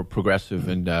more progressive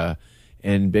and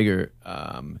bigger.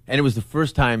 And it was the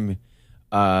first time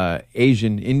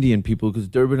Asian Indian people, because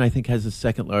Durban I think has the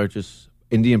second largest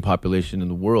Indian population in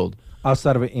the world.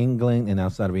 Outside of England and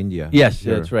outside of India. Yes,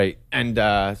 Sure. that's right. And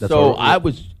That's so all- I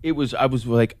was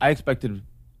like, I expected.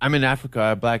 I'm in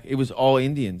Africa, black. It was all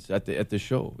Indians at the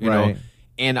show, you know. Right.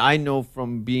 And I know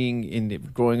from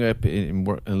growing up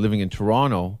and living in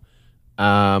Toronto,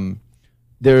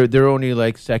 they're only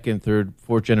like second, third,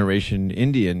 fourth generation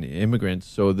Indian immigrants,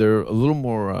 so they're a little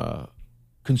more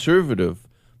conservative.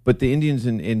 But the Indians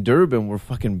in Durban were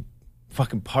fucking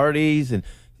parties and.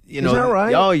 Is that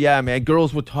right? Oh yeah, man.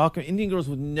 Indian girls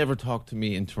would never talk to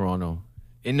me in Toronto.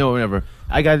 No, never.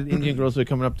 I got Indian girls that are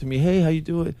coming up to me, "Hey, how you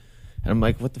doing?" And I'm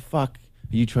like, "What the fuck?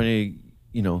 Are you trying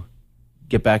to,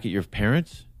 get back at your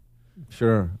parents?"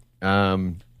 Sure.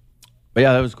 But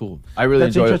yeah, that was cool. I really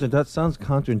That's enjoyed interesting. That sounds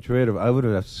counterintuitive. I would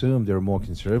have assumed they were more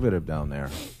conservative down there.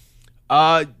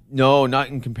 it. No, not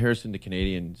in comparison to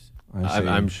Canadians. I see.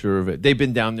 I'm sure of it. They've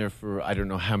been down there for I don't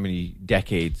know how many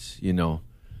decades.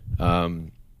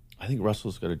 I think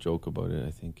Russell's got a joke about it.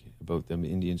 I think about them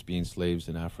Indians being slaves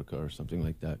in Africa or something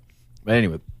like that. But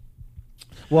anyway,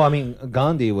 Well, I mean,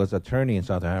 Gandhi was attorney in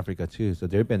South Africa too, so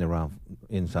they've been around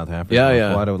in South Africa yeah,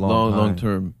 for quite a long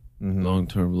time. long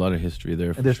term, a lot of history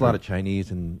there. And there's a lot of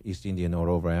Chinese and East Indian all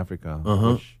over Africa.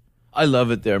 Uh-huh. which- I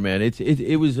love it there, man.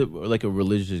 It was like a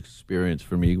religious experience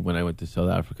for me when I went to South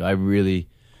Africa.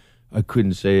 I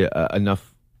couldn't say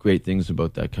enough great things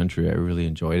about that country. I really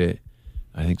enjoyed it.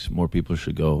 I think some more people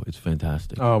should go. It's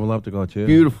fantastic. Oh, I would love to go too.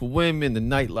 Beautiful women, the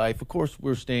nightlife. Of course,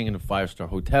 we're staying in a 5-star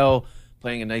hotel.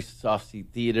 playing a nice soft seat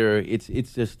theater. It's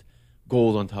just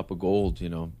gold on top of gold, you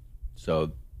know.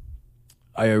 So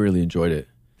I really enjoyed it.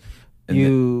 And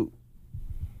Do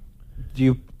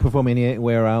you perform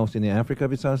anywhere else in Africa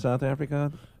besides South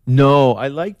Africa? no, I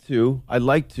like to. I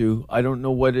don't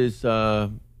know what is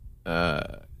other,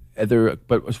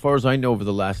 but as far as I know, over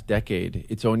the last decade,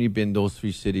 it's only been those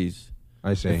 3 cities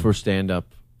I see. for stand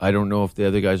up. I don't know if the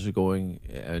other guys are going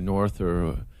north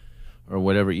or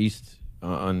whatever, east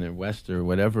on the west or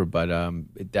whatever, but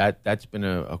that's been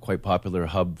a quite popular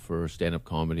hub for stand up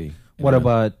comedy. What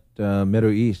about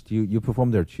Middle East? You perform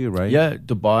there too, right? Yeah,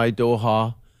 Dubai,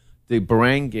 Doha. The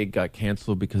Bahrain gig got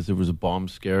canceled because there was a bomb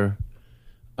scare.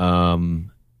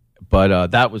 But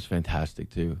that was fantastic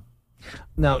too.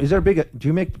 Now, is there do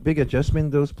you make big adjustment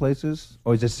in those places,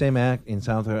 or is it same act in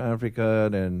South Africa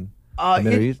and the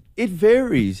Middle East? It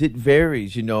varies. It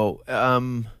varies. You know,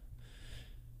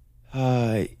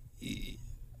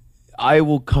 I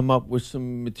will come up with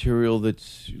some material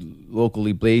that's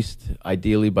locally based,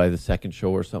 ideally by the second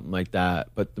show or something like that.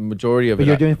 But the majority of But it,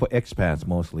 you're doing it for expats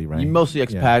mostly, right? mostly Yeah.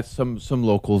 expats, some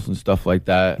locals and stuff like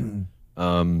that.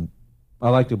 I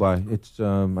like Dubai. It's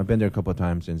I've been there a couple of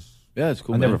times since. Yeah, it's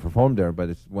cool. I never man. performed there, but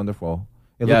it's wonderful.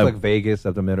 It Yeah. looks like Vegas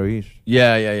of the Middle East.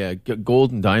 Yeah.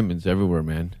 Gold and diamonds everywhere,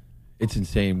 man. It's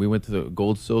insane. We went to the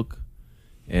Gold Silk,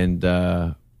 and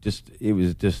it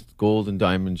was just gold and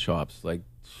diamond shops, like,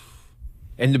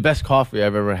 and the best coffee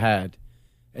I've ever had.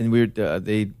 And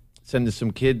they send us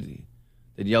some kid,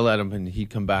 they'd yell at him, and he'd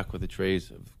come back with the trays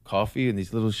of coffee in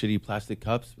these little shitty plastic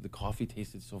cups. The coffee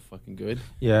tasted so fucking good,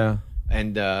 Yeah.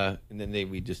 and then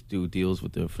we just do deals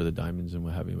for the diamonds and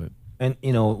what have you. And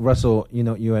Russell,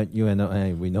 you and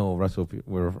I, we know Russell.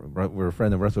 We're a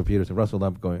friend of Russell Peterson. Russell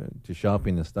loved going to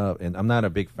shopping and stuff. And I'm not a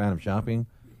big fan of shopping.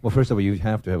 Well, first of all, you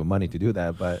have to have money to do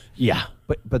that. But Yeah.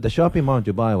 but the shopping mall in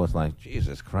Dubai was like,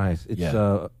 Jesus Christ, it's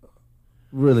Yeah.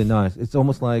 really nice. It's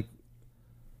almost like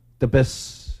the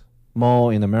best mall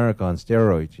in America on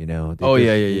steroids.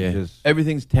 They just-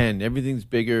 Everything's 10. Everything's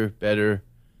bigger, better,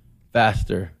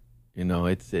 faster.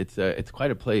 It's quite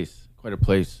a place. Quite a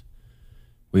place.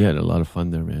 We had a lot of fun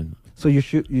there, man. So you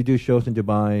do shows in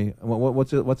Dubai.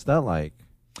 What's that like?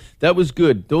 That was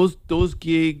good. Those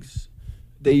gigs,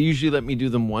 they usually let me do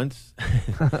them once.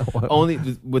 Only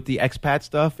with the expat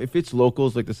stuff. If it's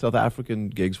locals, like the South African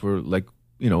gigs were like,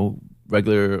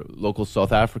 regular local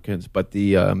South Africans, but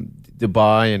the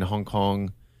Dubai and Hong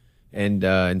Kong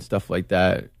and stuff like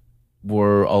that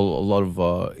were a lot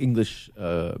of English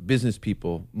business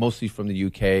people, mostly from the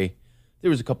UK. There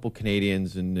was a couple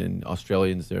Canadians and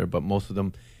Australians there, but most of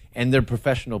them, and they're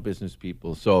professional business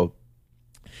people. So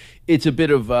it's a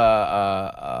bit of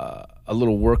a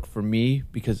little work for me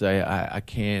because I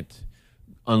can't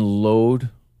unload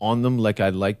on them like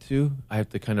I'd like to. I have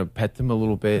to kind of pet them a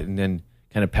little bit and then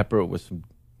kind of pepper it with some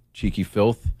cheeky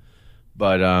filth.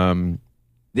 But in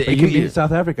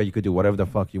South Africa, you could do whatever the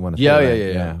fuck you want to Yeah,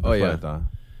 say. yeah. Right? Oh, that's what yeah. I thought.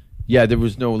 Yeah, there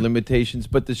was no limitations,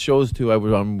 but the shows too I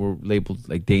was on were labeled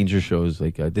like danger shows,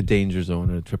 like the Danger Zone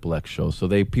or the Triple X show. So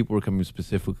people were coming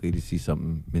specifically to see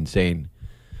something insane.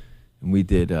 And we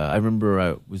did. I remember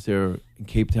I was there in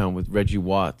Cape Town with Reggie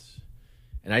Watts,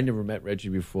 and I never met Reggie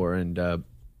before, and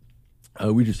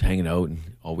we were just hanging out and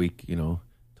all week,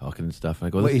 talking and stuff. And I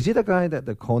go, Wait, is he the guy that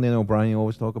the Conan O'Brien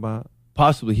always talk about?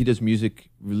 possibly he does music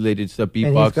related stuff, And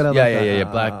beatbox. he's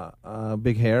got Black.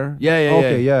 big hair. Yeah.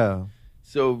 Okay, yeah.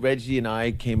 So Reggie and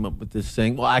I came up with this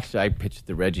thing. Well, actually, I pitched it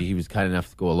to Reggie. He was kind enough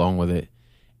to go along with it.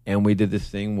 And we did this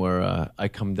thing where I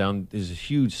come down. There's a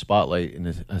huge spotlight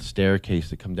and a staircase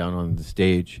that come down on the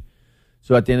stage.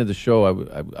 So at the end of the show,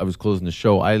 I was closing the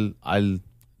show. I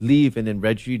leave, and then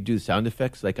Reggie would do sound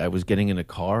effects like I was getting in a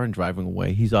car and driving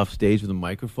away. He's off stage with a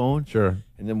microphone. Sure.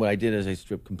 And then what I did is I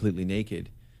stripped completely naked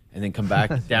and then come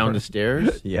back down the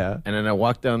stairs. Yeah. And then I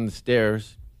walked down the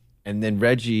stairs, and then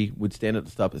Reggie would stand at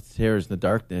the top of the stairs in the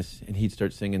darkness, and he'd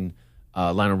start singing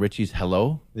Lionel Richie's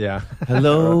Hello. Yeah.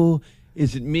 Hello,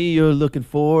 is it me you're looking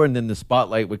for? And then the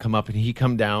spotlight would come up, and he'd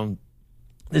come down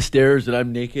the stairs, and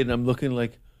I'm naked, and I'm looking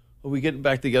like, are we getting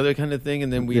back together kind of thing?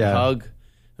 And then we'd Yeah. hug,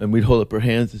 and we'd hold up our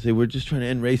hands and say, we're just trying to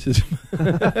end racism.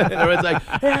 And everyone's like,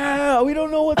 yeah, we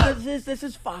don't know what this is. This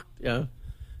is fucked. Yeah.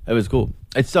 That was cool.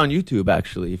 It's on YouTube,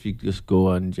 actually, if you just go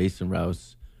on Jason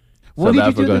Rouse. What South did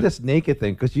you do Africa. to this naked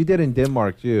thing? Because you did in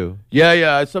Denmark too.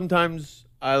 Yeah. Sometimes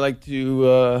I like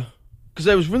to, because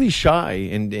I was really shy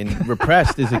and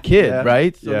repressed as a kid, Yeah.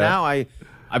 right? So Yeah. now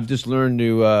I've just learned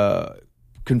to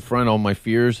confront all my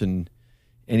fears and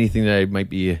anything that I might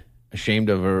be ashamed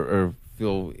of or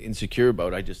feel insecure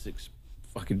about. I just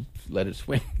fucking let it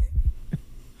swing.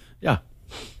 Yeah.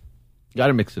 Got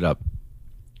to mix it up.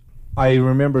 I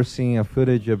remember seeing a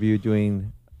footage of you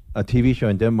doing a TV show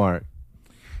in Denmark.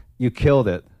 You killed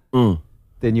it.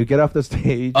 Then you get off the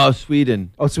stage. Oh,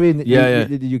 Sweden. Oh, Sweden. Yeah,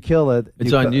 You kill it.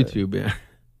 It's You on co- YouTube, yeah.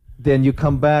 Then you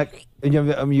come back, and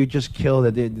you just killed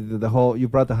it. The whole. You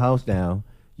brought the house down.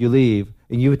 You leave,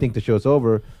 and you would think the show's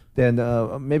over. Then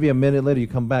maybe a minute later, you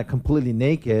come back completely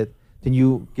naked. Then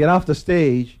you get off the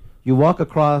stage. You walk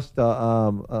across the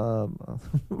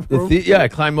I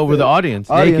climb over the audience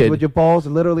naked. with your balls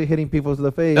literally hitting people to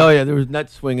the face. Oh, yeah, there was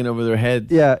nuts swinging over their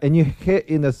heads. Yeah, and you hit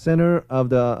in the center of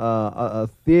the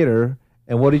theater.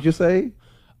 And what did you say?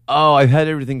 Oh, I had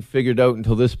everything figured out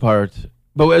until this part.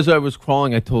 But as I was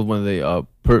crawling, I told one of the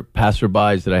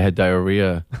passerbys that I had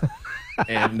diarrhea.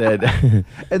 And that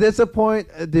And that's the point.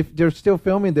 They're still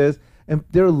filming this, and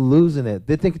they're losing it.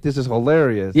 They think this is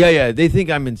hilarious. Yeah, they think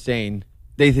I'm insane.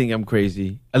 They think I'm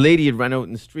crazy. A lady had run out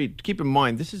in the street. Keep in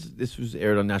mind, this was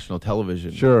aired on national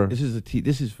television. Sure. This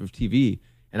is for TV.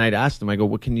 And I'd asked them, I go,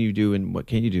 what can you do and what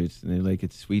can you do? And they're like,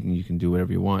 it's Sweden. You can do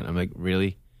whatever you want. I'm like,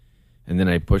 really? And then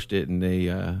I pushed it, and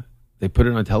they put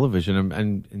it on television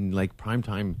and in like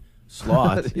primetime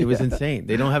slot. It was insane.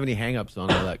 They don't have any hang-ups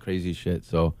on all that crazy shit.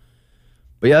 So,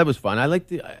 but yeah, that was fun. I like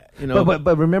the,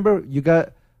 But remember, you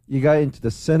got into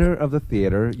the center of the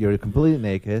theater. You're completely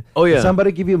naked. Oh, yeah.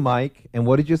 Somebody give you a mic, and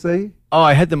what did you say? Oh,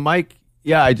 I had the mic.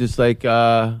 Yeah, I just like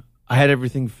I had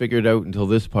everything figured out until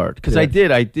this part because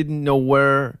Yeah. I didn't know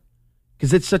where.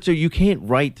 Because it's you can't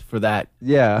write for that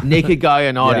Yeah. naked guy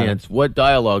in audience. What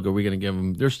dialogue are we going to give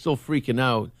them? They're still freaking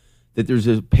out that there's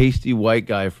a pasty white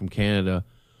guy from Canada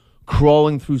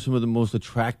crawling through some of the most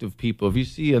attractive people. If you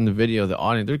see on the video, the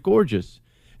audience, they're gorgeous.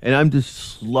 And I'm just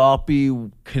sloppy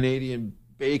Canadian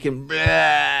bacon. Blah.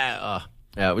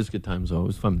 Yeah, it was good times, though. It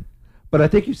was fun. But I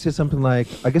think you said something like,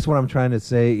 I guess what I'm trying to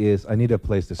say is, I need a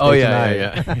place to stay Oh, tonight.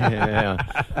 yeah.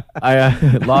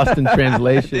 I lost in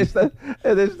translation.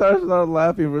 And they started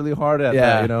laughing really hard at Yeah.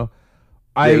 that, you know.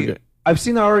 I've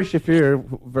seen Ari Shafir,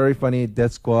 very funny,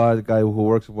 Death Squad, guy who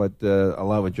works with a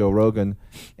lot with Joe Rogan,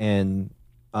 and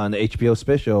on the HBO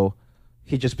special,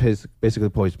 he just basically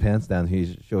pulls his pants down,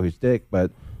 he show his dick,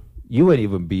 but you went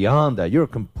even beyond that. You're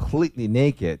completely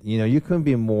naked. You know, you couldn't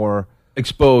be more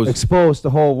Exposed. to the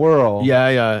whole world.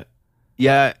 Yeah.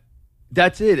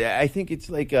 That's it. I think it's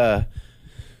like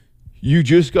you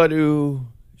just got to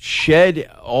shed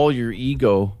all your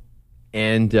ego,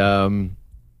 and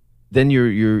then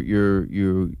you're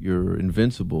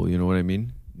invincible. You know what I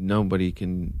mean? Nobody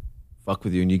can fuck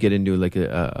with you, and you get into like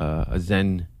a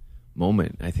zen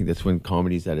moment. I think that's when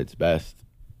comedy's at its best.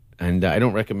 And I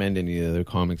don't recommend any other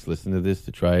comics listen to this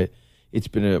to try it. It's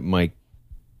been my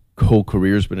whole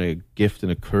career's been a gift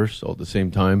and a curse all at the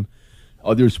same time.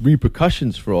 There's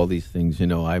repercussions for all these things. You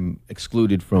know, I'm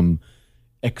excluded from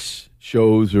X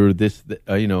shows or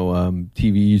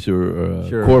TVs or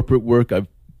Sure. corporate work. I've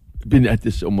been at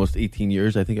this almost 18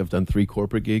 years. I think I've done 3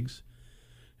 corporate gigs,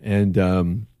 and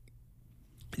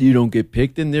you don't get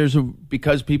picked. And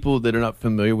because people that are not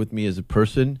familiar with me as a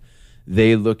person,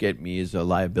 they look at me as a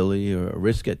liability or a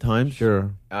risk at times.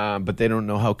 Sure. But they don't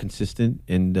know how consistent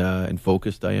and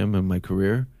focused I am in my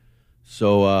career.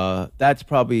 So that's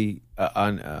probably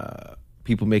on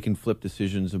people making flip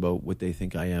decisions about what they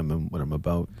think I am and what I'm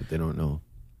about, but they don't know.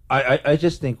 I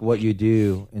just think what you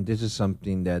do, and this is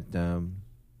something that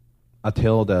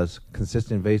Attila does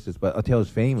consistent basis, but Attila is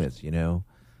famous, you know.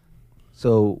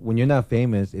 So when you're not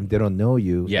famous, if they don't know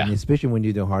you, Yeah. and especially when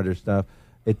you do harder stuff,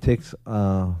 it takes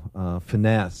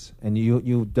finesse, and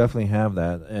you definitely have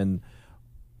that, and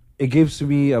it gives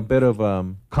me a bit of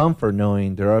comfort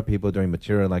knowing there are people doing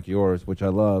material like yours, which I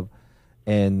love,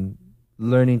 and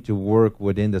learning to work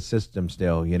within the system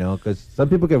still, you know, because some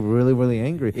people get really, really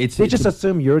angry. They just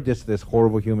assume you're just this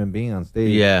horrible human being on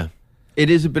stage. Yeah. It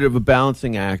is a bit of a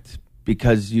balancing act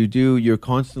because you're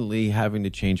constantly having to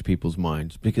change people's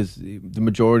minds because the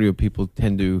majority of people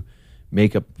tend to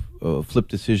make up flip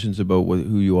decisions about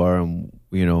who you are and,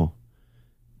 you know,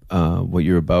 what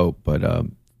you're about. But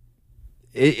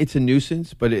it's a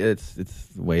nuisance, but it's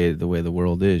the way the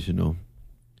world is, you know.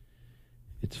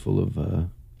 It's full of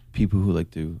people who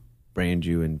like to brand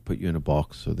you and put you in a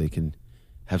box so they can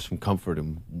have some comfort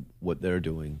in what they're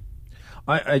doing.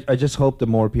 I just hope the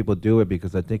more people do it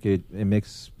because I think it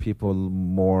makes people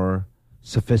more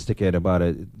sophisticated about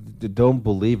it. Don't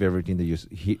believe everything that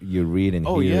you read and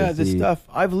hear. Oh yeah, and the see. stuff.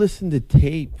 I've listened to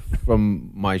tape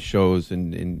from my shows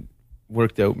and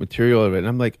worked out material of it. And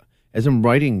I'm like, as I'm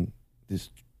writing this,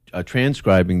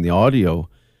 transcribing the audio,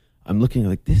 I'm looking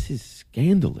like this is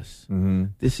scandalous. Mm-hmm.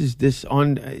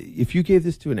 If you gave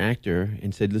this to an actor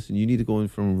and said, listen, you need to go in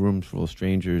from rooms full of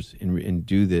strangers and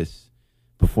do this,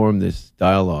 perform this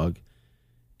dialogue,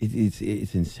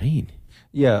 it's insane.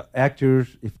 Yeah,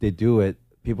 actors, if they do it,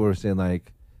 people are saying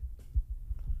like,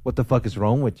 "What the fuck is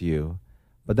wrong with you?"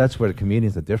 But that's where the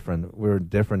comedians are different. We're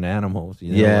different animals.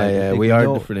 You know? Like, I think we are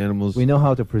different animals. We know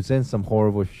how to present some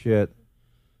horrible shit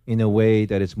in a way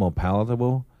that it's more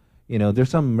palatable. You know, there's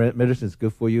some medicine that's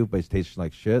good for you, but it tastes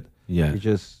like shit. Yeah. You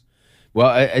just Well,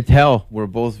 I tell we're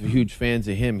both huge fans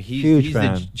of him. He's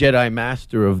fan. the Jedi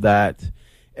master of that.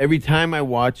 Every time I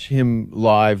watch him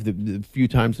live, the few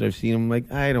times that I've seen him, I'm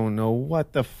like, I don't know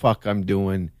what the fuck I'm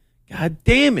doing. God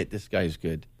damn it, this guy's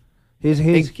good.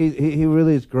 he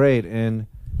really is great.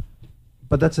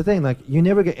 But that's the thing. Like, you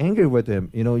never get angry with him.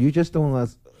 You know, you just don't.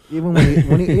 Even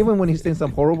when he's saying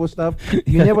some horrible stuff,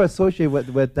 you never associate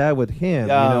with that with him.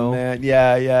 Oh, you know? Man,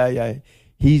 yeah.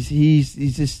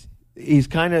 He's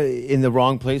kind of in the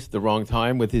wrong place at the wrong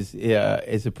time with his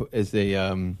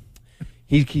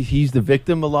he's the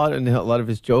victim a lot in a lot of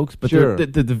his jokes. But Sure.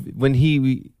 when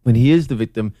he is the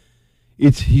victim,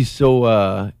 it's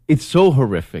so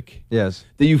horrific. Yes.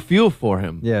 That you feel for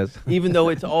him. Yes. Even though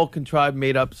it's all contrived,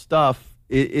 made up stuff,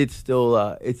 it's still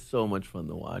it's so much fun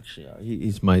to watch. Yeah,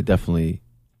 he's one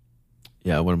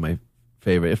of my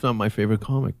favorite, if not my favorite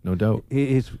comic, no doubt.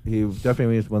 He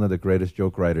definitely is one of the greatest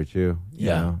joke writers too. you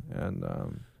Yeah. know? And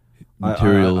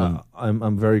Material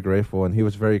I'm very grateful, and he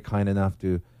was very kind enough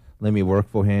to let me work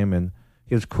for him, and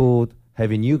he was cool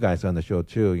having you guys on the show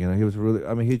too. You know, he was really.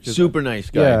 I mean, he's just super nice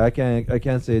guy. Yeah, I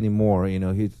can't say any more. You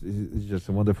know, he's just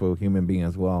a wonderful human being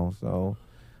as well. So,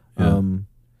 Yeah.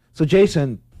 So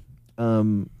Jason,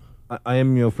 I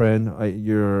am your friend.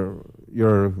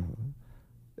 You're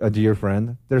a dear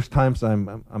friend. There's times I'm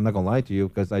not gonna lie to you,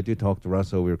 because I do talk to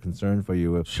Russell. We're concerned for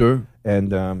you. Sure.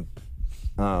 And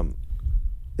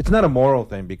it's not a moral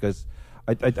thing, because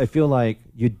I feel like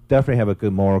you definitely have a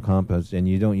good moral compass, and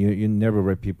you never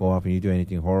rip people off, and you do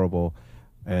anything horrible.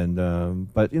 And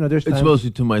but you know, there's It's times,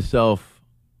 mostly to myself.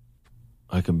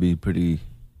 I can be pretty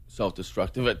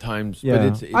self-destructive at times. yeah, But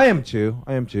it's I am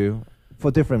too,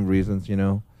 for different reasons, you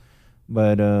know.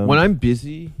 But when I'm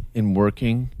busy and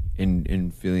working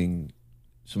and feeling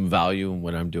some value in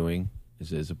what I'm doing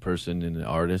as a person and an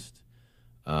artist,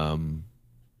 I'm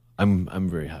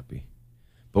very happy.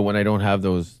 But when I don't have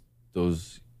those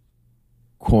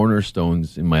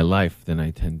cornerstones in my life, then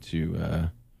I tend to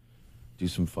do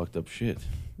some fucked up shit,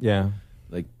 yeah.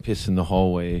 like piss in the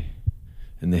hallway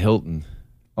in the Hilton.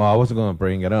 Oh, I wasn't gonna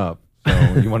bring it up.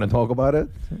 So you want to talk about it?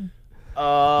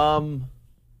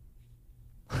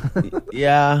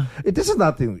 Yeah. This is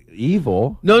nothing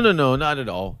evil. No, not at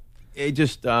all. It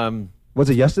just Was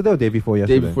it yesterday or day before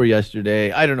yesterday? day before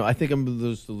yesterday. I don't know. I think I'm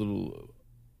just a little.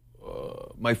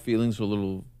 My feelings are a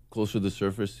little closer to the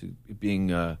surface, it being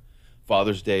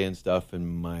Father's Day and stuff, and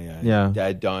my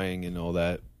dad dying and all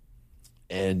that.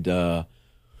 And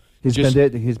He's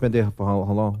been there for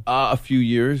how long? a few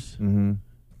years. Mm-hmm.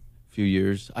 Few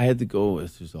years. I had to go.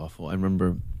 This was awful. I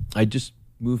remember I just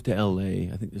moved to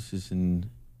LA. I think this is in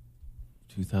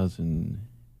 2000.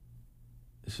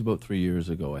 This is about 3 years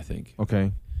ago, I think.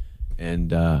 Okay.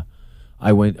 And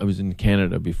I was in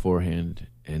Canada beforehand,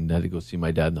 and I had to go see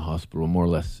my dad in the hospital, more or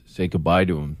less say goodbye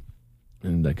to him,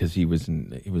 and because he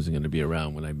wasn't going to be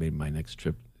around when I made my next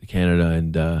trip to Canada,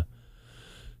 and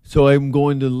so I'm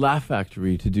going to Laugh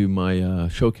Factory to do my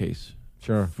showcase.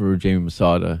 Sure. For Jamie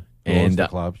Masada. Who owns the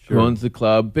club? Who owns the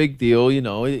club? Big deal, you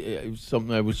know. It was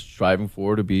something I was striving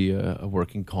for, to be a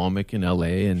working comic in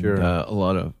LA, and Sure.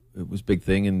 it was a big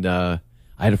thing. And I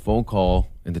had a phone call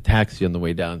in the taxi on the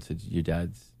way down, said, "Your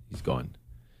he's gone."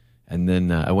 And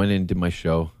then I went in and did my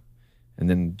show, and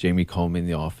then Jamie called me in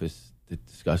the office to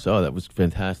discuss. Oh, that was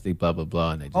fantastic, blah blah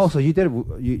blah. And I just, So you did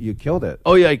it. You killed it.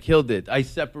 oh yeah, I killed it. I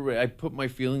put my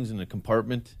feelings in a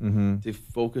compartment Mm-hmm. to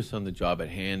focus on the job at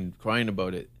hand, crying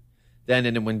about it. And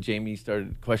then when Jamie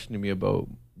started questioning me about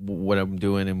what I'm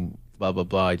doing and blah blah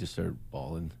blah, I just started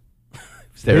bawling. It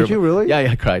was terrible. Did you really? Yeah,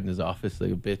 I cried in his office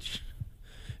like a bitch.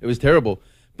 It was terrible.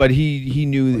 But he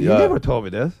knew. You never told me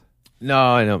this. No,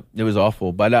 I know it was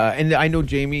awful. But and I know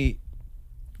Jamie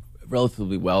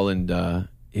relatively well, and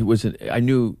it wasn't. I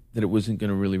knew that it wasn't going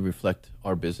to really reflect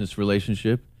our business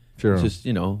relationship. Sure. It's just,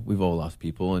 you know, we've all lost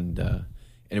people, and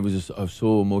it was just I was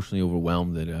so emotionally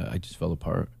overwhelmed that I just fell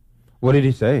apart. What did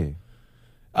he say?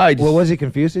 Well, was he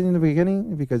confused in the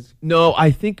beginning? Because no,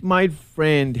 I think my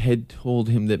friend had told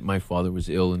him that my father was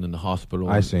ill and in the hospital.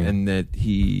 I see. And that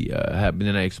he had, and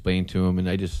then I explained to him, and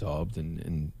I just sobbed,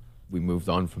 and we moved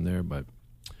on from there. But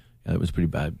yeah, it was pretty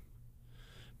bad.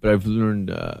 But I've learned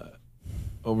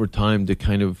over time to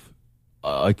kind of,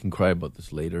 I can cry about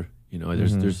this later. You know,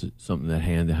 there's something at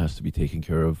hand that has to be taken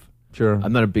care of. sure.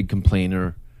 I'm not a big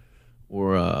complainer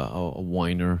or a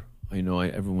whiner.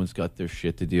 everyone's got their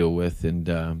shit to deal with, and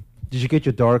Did you get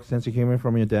your dark sense of humor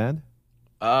from your dad?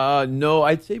 no,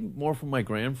 I'd say more from my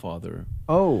grandfather.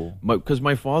 Oh. Because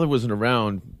my father wasn't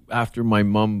around after my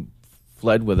mom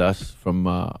fled with us from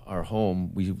our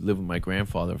home. We lived with my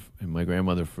grandfather and my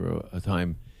grandmother for a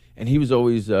time, and he was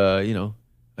always, a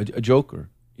joker.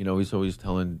 He's always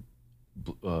telling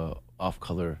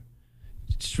off-color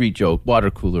street joke,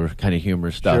 water cooler kind of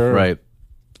humor stuff, Sure. right?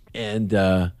 And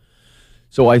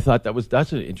so I thought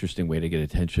that's an interesting way to get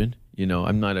attention.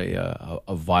 I'm not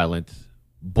a violent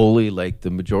bully like the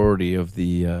majority of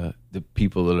the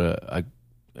people that are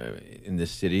in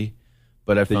this city.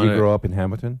 But I Did found you grow up in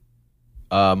Hamilton?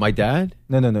 my dad.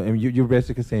 No. And you're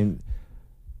basically saying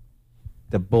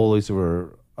the bullies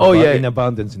were Oh, yeah. in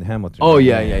abundance in Hamilton. Oh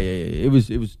yeah. It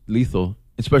was lethal,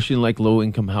 especially in like low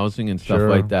income housing and stuff Sure.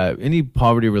 like that. Any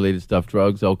poverty related stuff,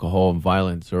 drugs, alcohol, and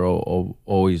violence are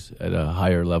always at a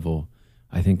higher level.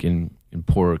 I think in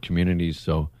poorer communities.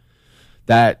 So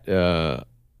that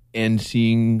and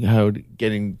seeing how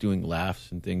doing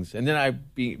laughs and things, and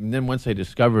then once I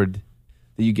discovered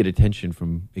that you get attention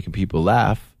from making people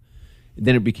laugh,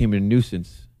 then it became a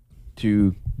nuisance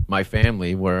to my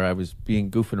family, where I was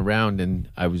goofing around, and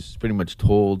I was pretty much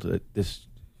told that this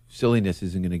silliness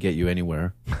isn't going to get you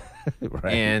anywhere.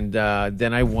 Right. And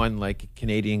then I won like a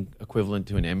Canadian equivalent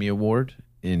to an Emmy Award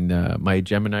in my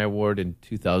Gemini Award in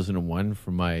 2001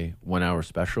 for my 1 hour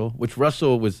special, which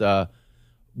Russell was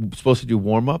supposed to do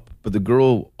warm up, but the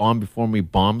girl on before me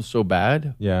bombed so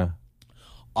bad, Yeah.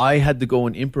 I had to go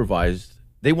and improvise.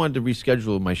 They wanted to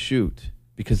reschedule my shoot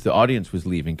because the audience was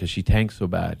leaving because she tanked so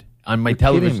bad on my You're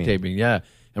television kidding me. taping. Yeah,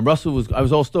 and I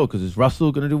was all stoked because is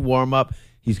Russell going to do warm up?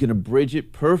 He's going to bridge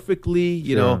it perfectly.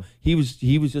 You know, he was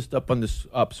just up on this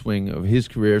upswing of his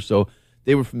career, so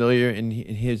they were familiar, and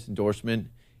his endorsement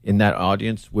in that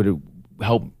audience would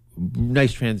help.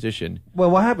 Nice transition.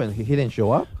 Well, what happened? He didn't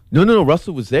show up? No.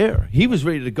 Russell was there. He was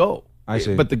ready to go. I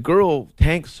see. But the girl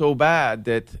tanked so bad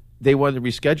that they wanted to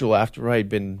reschedule after I'd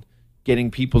been getting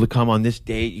people to come on this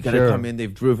date. You got to Sure. come in.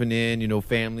 They've driven in,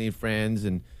 family and friends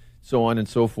and so on and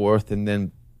so forth. And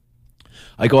then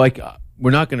I go,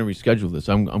 we're not going to reschedule this.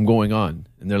 I'm going on.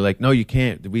 And they're like, no, you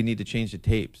can't. We need to change the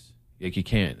tapes. Like, you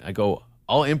can't. I go,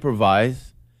 I'll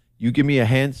improvise. You give me a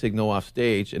hand signal off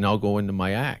stage, and I'll go into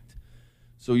my act.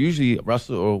 So usually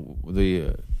Russell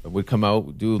would come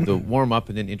out, do the warm up,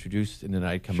 and then introduce, and then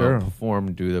I'd come out and perform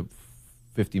and do the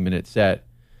 50-minute set.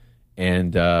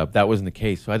 And that wasn't the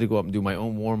case. So I had to go up and do my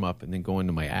own warm up and then go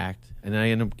into my act. And then I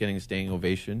ended up getting a standing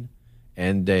ovation.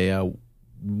 And they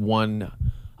won.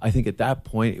 I think at that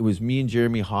point it was me and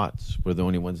Jeremy Hotz were the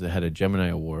only ones that had a Gemini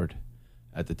Award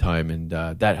at the time, and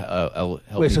that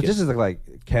helped. Wait, me so get- this is like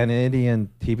Canadian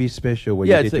TV special where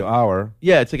Yeah, you it's did your like- hour,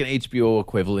 Yeah, it's like an HBO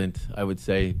equivalent, I would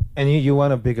say. and you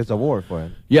won a biggest award for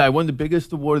it. Yeah, I won the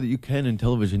biggest award that you can in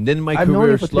television. Then my I've career known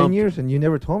you for 10 slumped. years, and you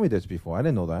never told me this before. I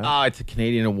didn't know that. It's a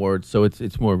Canadian award, so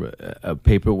it's more of a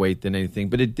paperweight than anything.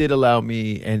 But it did allow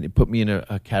me, and it put me in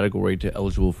a category to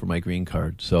eligible for my green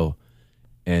card. So,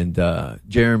 and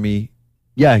Jeremy,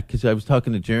 yeah, because I was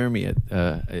talking to Jeremy at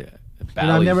I've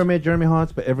Bally's. never met Jeremy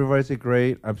Hotz, but everybody's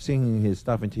great. I've seen his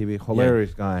stuff on TV.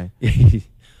 Hilarious guy.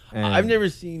 And I've never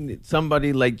seen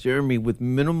somebody like Jeremy with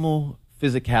minimal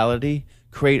physicality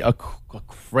create a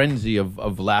frenzy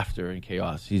of laughter and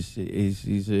chaos. He's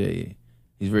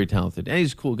very talented, and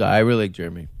he's a cool guy. I really like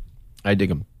Jeremy. I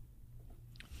dig him.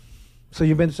 So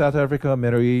you've been to South Africa,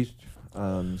 Middle East,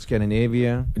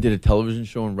 Scandinavia. I did a television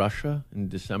show in Russia in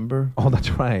December. Oh, that's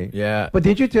right. Yeah. But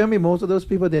did you tell me most of those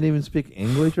people didn't even speak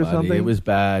English or Buddy, something? it was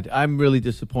bad. I'm really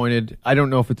disappointed. I don't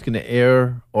know if it's going to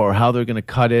air or how they're going to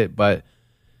cut it, but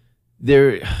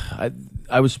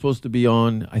I was supposed to be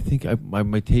on. I think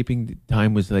my taping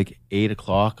time was like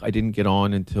 8:00. I didn't get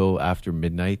on until after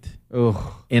midnight Ugh.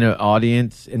 in an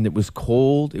audience, and it was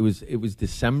cold. It was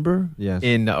December. Yes.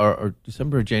 In or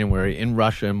December or January in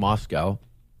Russia, in Moscow.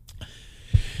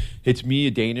 It's me,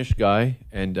 a Danish guy,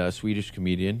 and a Swedish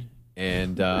comedian,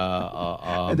 and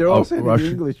And they're all saying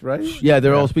Russian. English, right? Yeah,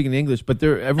 they're all speaking English, but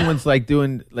everyone's like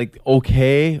doing like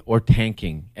okay or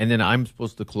tanking, and then I'm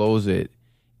supposed to close it,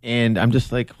 and I'm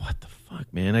just like, what the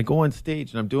fuck, man? I go on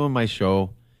stage and I'm doing my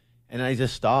show, and I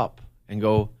just stop and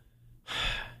go,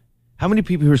 how many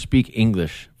people here speak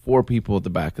English? 4 people at the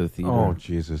back of the theater. Oh,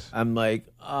 Jesus. I'm like,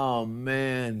 oh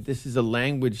man, this is a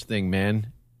language thing,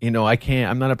 man. I can't.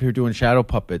 I'm not up here doing shadow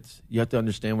puppets. You have to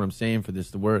understand what I'm saying for this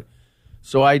to work.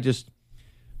 So I just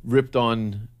ripped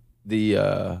on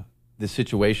the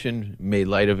situation, made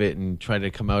light of it, and tried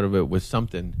to come out of it with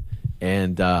something.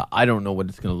 And I don't know what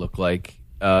it's going to look like,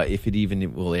 if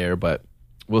it will air. But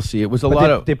we'll see. It was a But lot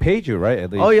they, of. they paid you, right?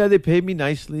 At least. Oh yeah, they paid me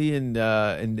nicely, and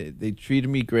they treated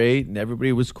me great, and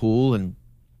everybody was cool,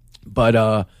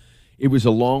 but it was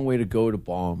a long way to go to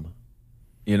bomb.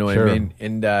 You know what Sure. I mean?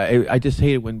 And I just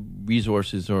hate it when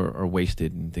resources are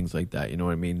wasted and things like that. You know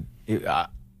what I mean? It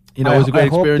was a great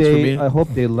hope experience for me. I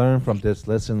hope they learn from this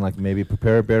lesson, like maybe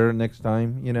prepare better next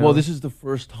time. You know. Well, this is the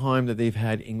first time that they've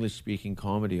had English-speaking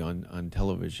comedy on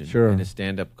television Sure. in a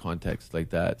stand-up context like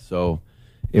that. So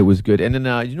it was good. And then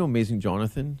Amazing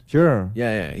Jonathan? Sure.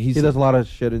 Yeah. He does a lot of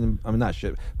shit not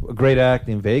shit. A great act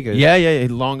in Vegas. Yeah.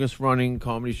 Longest-running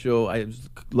comedy show. I was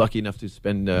lucky enough to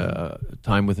spend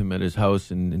time with him at his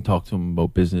house and talk to him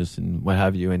about business and what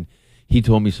have you. And he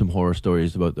told me some horror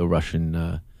stories about the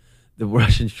Russian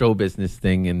show business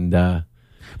thing, and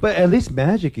But at least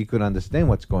Magic, he could understand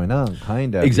what's going on,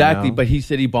 kind of. exactly. You know? But he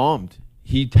said he bombed.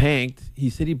 He tanked.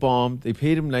 He said he bombed. They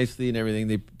paid him nicely and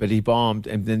everything. But he bombed,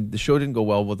 and then the show didn't go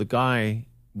well. Well, the guy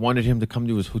wanted him to come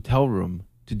to his hotel room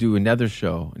to do another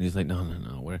show, and he's like,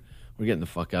 "No, we're getting the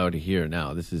fuck out of here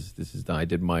now. This is done. I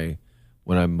did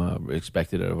what I'm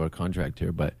expected out of our contract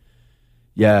here." But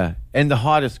yeah, and the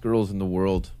hottest girls in the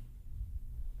world.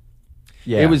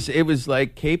 Yeah. It was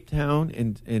like Cape Town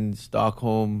and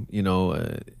Stockholm, in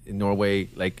Norway,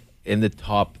 like in the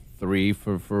top 3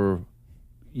 for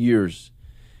years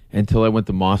until I went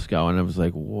to Moscow, and I was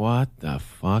like, what the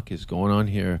fuck is going on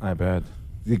here? I bet.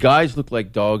 The guys look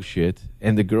like dog shit,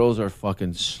 and the girls are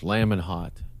fucking slamming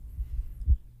hot.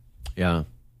 Yeah.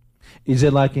 Is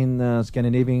it like in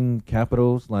Scandinavian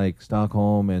capitals like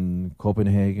Stockholm and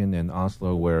Copenhagen and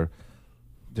Oslo where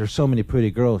there's so many pretty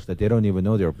girls that they don't even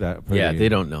know they're that pretty? Yeah, they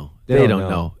don't know. They They don't don't know.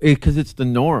 know. Because it's the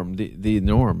norm, the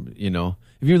norm, If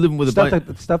you're living with a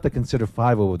bunch... Stuff that consider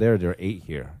 5 over there, they're 8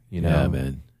 here. You know? Yeah,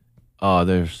 man. Oh,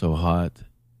 they're so hot.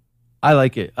 I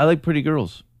like it. I like pretty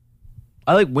girls.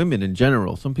 I like women in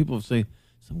general. Some people say,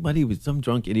 some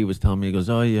drunk idiot was telling me, he goes,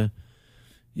 oh, yeah,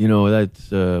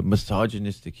 that's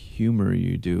misogynistic humor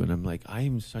you do. And I'm like, I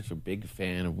am such a big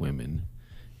fan of women,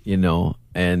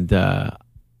 and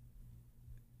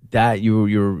that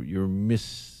you're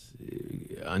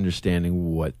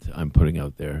misunderstanding what I'm putting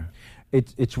out there.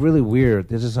 It's really weird.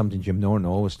 This is something Jim Norton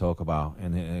always talk about,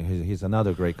 and he's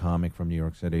another great comic from New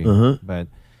York City. Uh-huh. But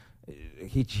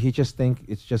he just think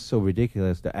it's just so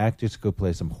ridiculous. The actors could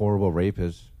play some horrible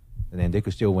rapists, and then they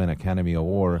could still win Academy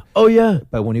Award. Oh, yeah.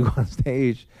 But when you go on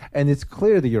stage, and it's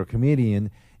clear that you're a comedian,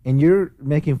 and you're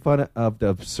making fun of the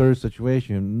absurd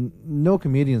situation, no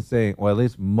comedian saying, or at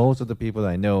least most of the people that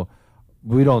I know,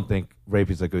 we don't think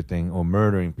rape is a good thing or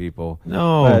murdering people.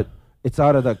 No. But it's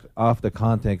off the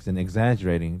context and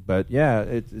exaggerating. But yeah,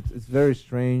 it's very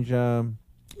strange how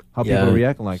people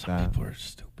react like that. Some people are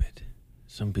stupid.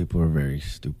 Some people are very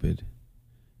stupid.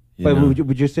 But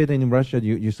would you say that in Russia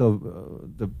you saw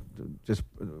just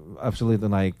absolutely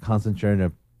like concentrated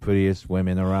the prettiest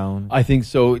women around? I think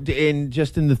so. And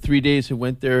just in the 3 days I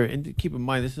went there, and keep in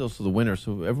mind this is also the winter,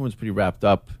 so everyone's pretty wrapped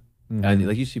up. Mm-hmm. And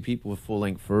like you see people with full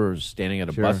length furs standing at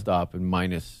a Sure. bus stop in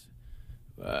minus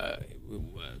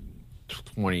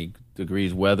 20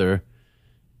 degrees weather,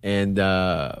 and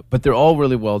but they're all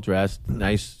really well dressed,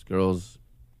 nice girls.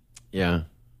 Yeah,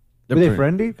 Were they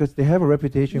friendly? Because they have a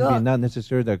reputation of being not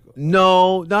necessarily that.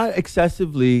 No, not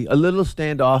excessively. A little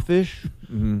standoffish,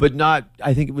 Mm-hmm. but not.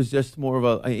 I think it was just more of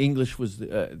a English was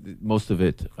most of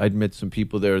it. I'd met some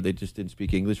people there; they just didn't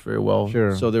speak English very well.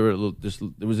 Sure. So there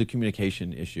was a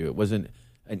communication issue. It wasn't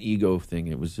an ego thing.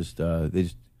 It was just they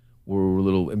just were a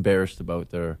little embarrassed about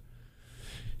their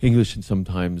English, and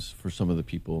sometimes for some of the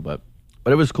people, but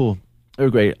it was cool. They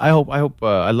were great. I'd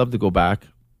love to go back.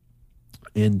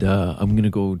 And I'm going to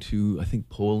go to, I think,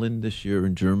 Poland this year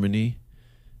and Germany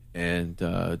and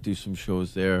do some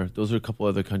shows there. Those are a couple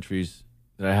other countries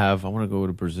that I have. I want to go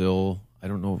to Brazil. I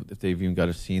don't know if they've even got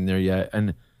a scene there yet.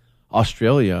 And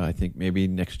Australia, I think maybe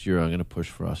next year I'm going to push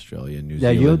for Australia and New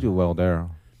Yeah, Zealand. you'll do well there.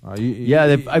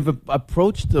 I've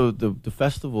approached the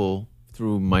festival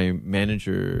through my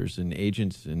managers and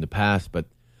agents in the past, but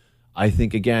I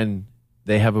think, again,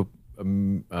 they have a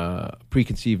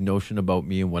preconceived notion about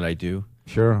me and what I do.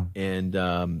 Sure. And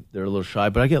they're a little shy,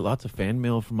 but I get lots of fan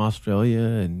mail from Australia,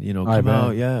 and I come bet.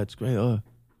 out, yeah, it's great. Oh,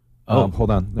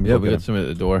 Hold on. Let me yeah, go we get got him. someone at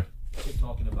the door.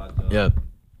 Talking about Yeah,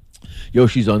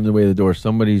 Yoshi's on the way to the door.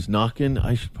 Somebody's knocking.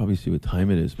 I should probably see what time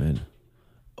it is, man.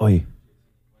 Oi.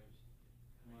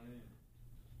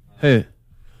 Hey,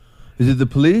 is it the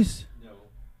police? No.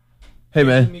 Hey,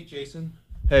 man. Meet Jason.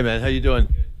 Hey, man. How you doing?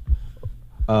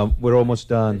 We're almost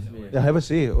done. Yeah, have a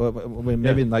seat.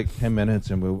 Maybe in like 10 minutes,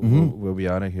 and we'll be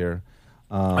out of here.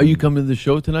 Are you coming to the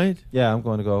show tonight? Yeah, I'm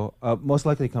going to go. Most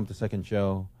likely come to second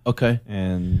show. Okay.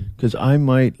 And Because I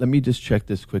might, let me just check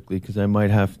this quickly because I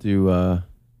might have to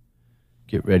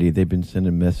get ready. They've been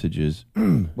sending messages.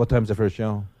 what time's the first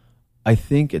show? I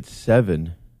think it's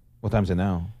 7, What time's it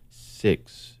now?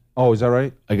 6. Oh, is that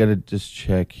right? I got to just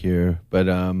check here. But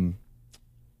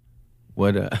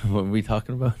what are we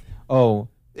talking about? Oh,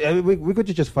 yeah, we could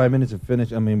do just 5 minutes and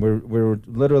finish. I mean, we're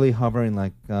literally hovering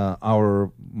like hour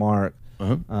mark.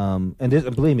 Uh-huh. And this,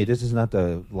 believe me, this is not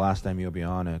the last time you'll be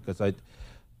on it because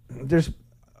there's,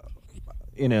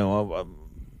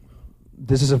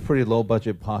 this is a pretty low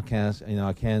budget podcast.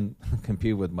 I can't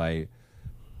compete with my,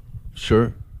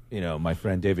 Sure. My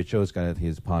friend David Cho's got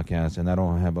his podcast, and I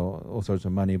don't have all sorts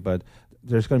of money. But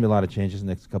there's going to be a lot of changes in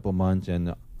the next couple of months,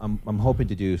 and I'm hoping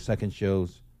to do second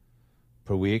shows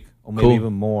per week or maybe Cool.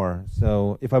 even more.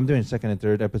 So if I'm doing second and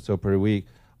third episode per week,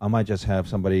 I might just have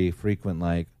somebody frequent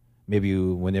like. Maybe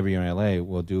whenever you're in LA,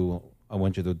 I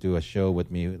want you to do a show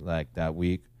with me like that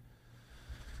week,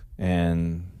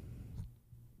 and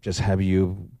just have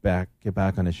you get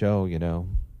back on the show,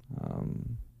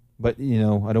 But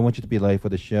I don't want you to be late for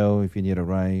the show. If you need a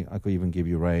ride, I could even give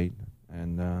you a ride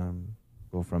and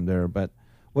go from there. But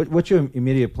what's your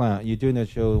immediate plan? You're doing that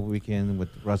show weekend with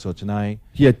Russell tonight.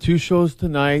 Yeah, 2 shows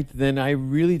tonight. Then I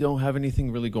really don't have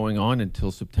anything really going on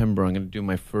until September. I'm going to do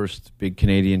my first big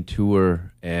Canadian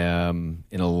tour in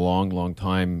a long, long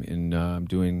time. I'm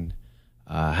doing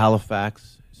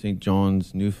Halifax, St.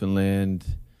 John's,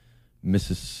 Newfoundland,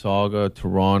 Mississauga,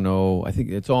 Toronto. I think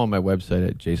it's all on my website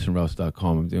at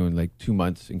jasonrouse.com. I'm doing like 2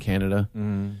 months in Canada.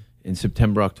 In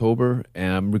September, October,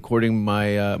 and I'm recording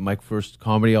my first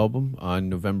comedy album on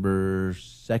November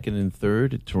 2nd and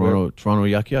 3rd at Toronto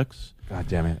Yuck Yucks. God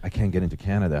damn it, I can't get into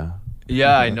Canada.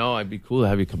 Yeah, I know. It'd be cool to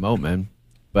have you come out, man.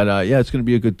 But yeah, it's going to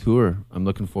be a good tour. I'm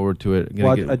looking forward to it.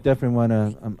 I definitely want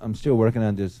to. I'm still working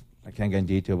on this. I can't get in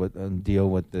detail with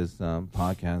deal with this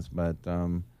podcast, but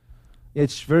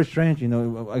it's very strange.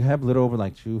 I have a little over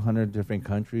like 200 different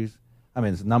countries. I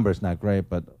mean, the number is not great,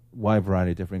 but wide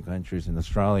variety of different countries. In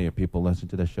Australia, people listen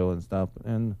to the show and stuff,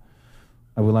 and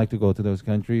I would like to go to those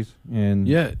countries. And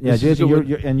yeah, Jason,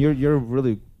 you're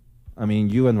really, I mean,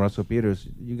 you and Russell Peters,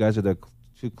 you guys are the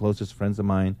two closest friends of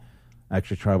mine. I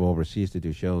actually travel overseas to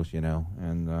do shows,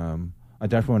 and I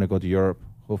definitely want to go to Europe.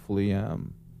 Hopefully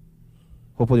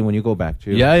when you go back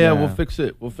too. Yeah, we'll fix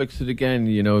it. We'll fix it again.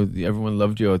 Everyone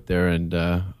loved you out there, and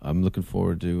I'm looking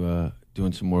forward to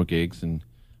doing some more gigs, and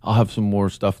I'll have some more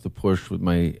stuff to push with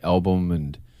my album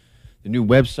and the new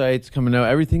website's coming out.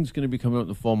 Everything's going to be coming out in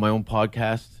the fall. My own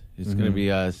podcast is going to be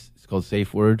it's called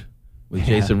Safe Word with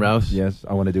Jason Rouse. Yes,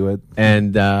 I want to do it.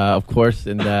 And of course,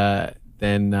 and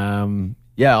then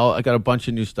I got a bunch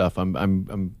of new stuff. I know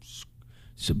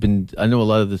a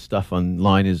lot of the stuff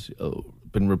online has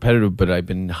been repetitive, but I've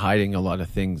been hiding a lot of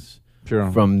things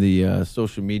from the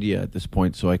social media at this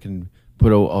point, so I can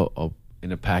put in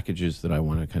the packages that I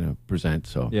want to kind of present.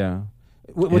 So yeah,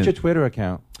 what's your Twitter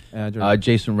account?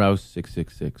 Jason Rouse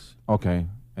 666. Okay,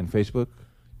 and Facebook?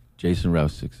 Jason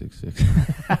Rouse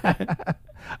 666.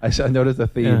 I noticed a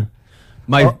theme.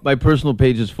 Yeah. My personal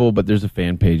page is full, but there's a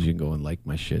fan page. You can go and like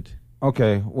my shit.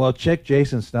 Okay, well check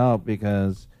Jason's out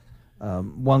because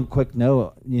one quick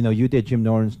note, you did Jim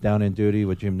Norton's Down and Dirty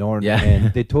with Jim Norton,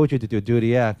 and they told you to do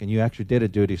Dirty Act, and you actually did a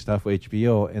dirty stuff for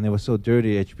HBO, and it was so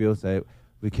dirty HBO said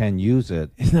we can't use it.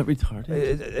 Isn't that retarded?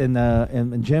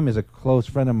 And Jim is a close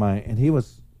friend of mine, and he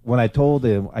was, when I told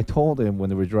him when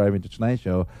they were driving to Tonight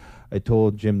Show, I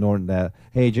told Jim Norton that,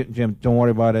 hey, Jim, don't worry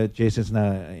about it. Jason's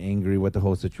not angry with the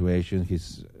whole situation.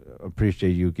 He's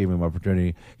appreciate you giving him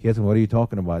opportunity. He asked me, what are you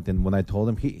talking about? Then when I told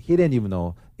him, he didn't even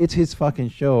know. It's his fucking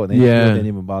show, and they didn't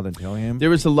even bother telling him.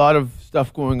 There was a lot of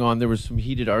stuff going on. There was some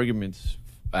heated arguments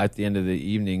at the end of the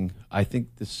evening. I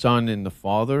think the son and the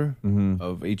father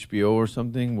of HBO or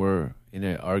something were in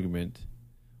an argument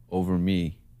over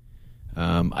me.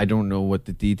 I don't know what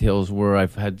the details were.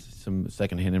 I've had some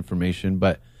secondhand information,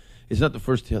 but it's not the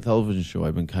first television show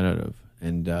I've been kind of.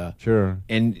 And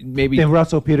and maybe then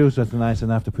Russell Peters was nice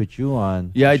enough to put you on.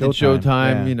 Yeah, I did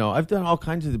Showtime. Yeah. I've done all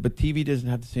kinds of it, but TV doesn't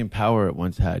have the same power it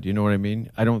once had. You know what I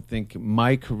mean? I don't think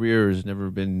my career has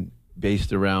never been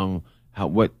based around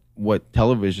what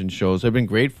television shows. I've been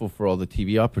grateful for all the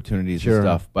TV opportunities and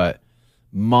stuff, but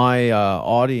my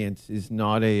audience is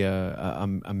not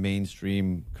a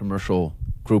mainstream commercial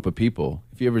group of people.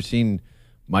 If you ever seen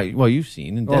you've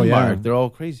seen in Denmark, they're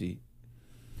all crazy.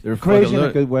 They're crazy in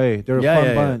a good way. They're a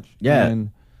fun bunch. Yeah.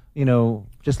 And,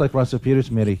 just like Russell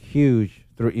Peters made a huge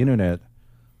through internet.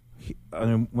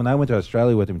 When I went to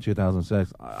Australia with him in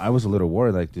 2006, I was a little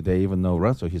worried. Like, did they even know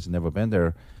Russell? He's never been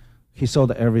there. he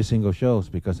sold every single shows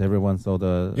because everyone saw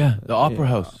the the Opera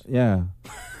House. Yeah.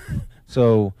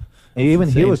 So and even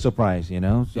he insane. was surprised, you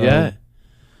know. So, Yeah.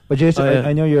 But Jason, Oh, yeah.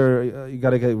 I know you got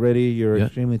to get ready. You're Yeah. an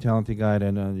extremely talented guy,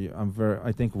 and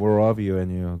I think we're all of you,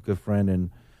 and you're a good friend.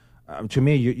 And to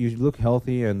me, you look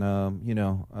healthy, and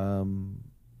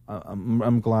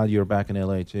I'm glad you're back in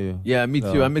LA too. Yeah, me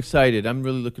So- too. I'm excited. I'm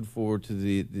really looking forward to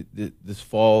the this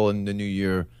fall and the new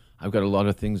year. I've got a lot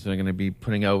of things that I'm going to be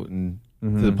putting out and to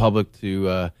the public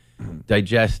to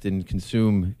digest and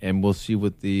consume, and we'll see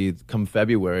what come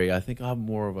February. I think I'll have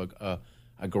more of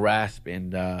a grasp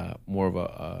and more of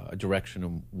a direction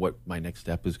of what my next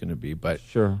step is going to be. But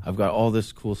Sure. I've got all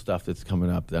this cool stuff that's coming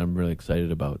up that I'm really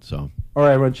excited about. So All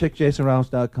right, everyone, check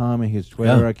JasonRouse.com and his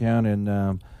Twitter Yeah. account, and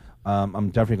I'm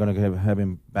definitely going to have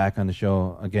him back on the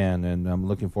show again, and I'm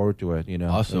looking forward to it. You know,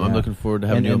 awesome! So, I'm yeah. looking forward to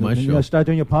having you on my and, show. start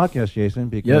doing your podcast, Jason,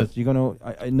 because you're gonna.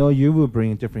 I know you will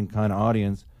bring a different kind of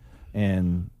audience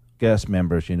and guest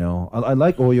members. You know, I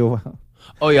like all your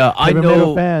Oh yeah, I heavy metal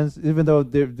know. fans, even though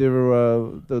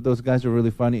those guys are really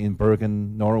funny in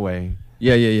Bergen, Norway.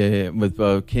 Yeah. With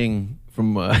King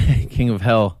from King of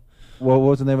Hell, What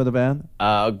was the name of the band?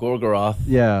 Gorgoroth.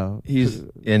 Yeah, He's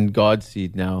in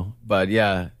Godseed now, but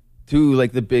yeah, two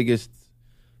like the biggest,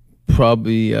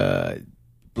 probably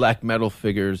black metal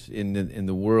figures in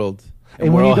the world,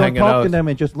 and we're when you all don't hanging talk out. to them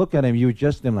and just look at them, you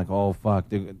just them like, oh fuck.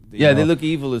 Yeah, they look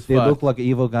evil as They fuck. look like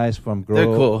evil guys from They're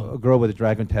Girl, cool. Girl with a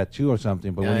Dragon Tattoo or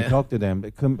something. But when you Yeah. talk to them,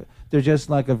 they're just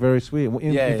like a very sweet.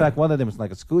 In Yeah. fact, one of them is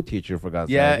like a school teacher, for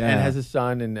God's yeah, sake. and has a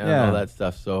son and Yeah. all that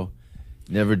stuff. So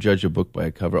never judge a book by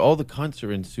a cover. All the cunts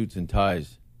are in suits and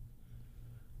ties.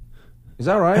 Is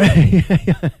that right?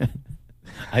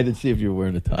 I didn't see if you were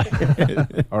wearing a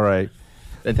tie. All right.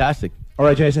 Fantastic. All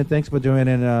right, Jason, thanks for doing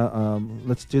it. And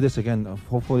let's do this again,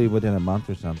 hopefully within a month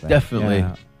or something. Definitely.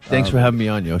 Yeah. Thanks for having me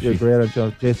on, You're Yoshi. great on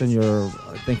show. Jason,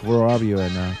 I think we're all of you,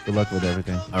 and good luck with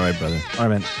everything. All right, brother. All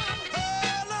right, man.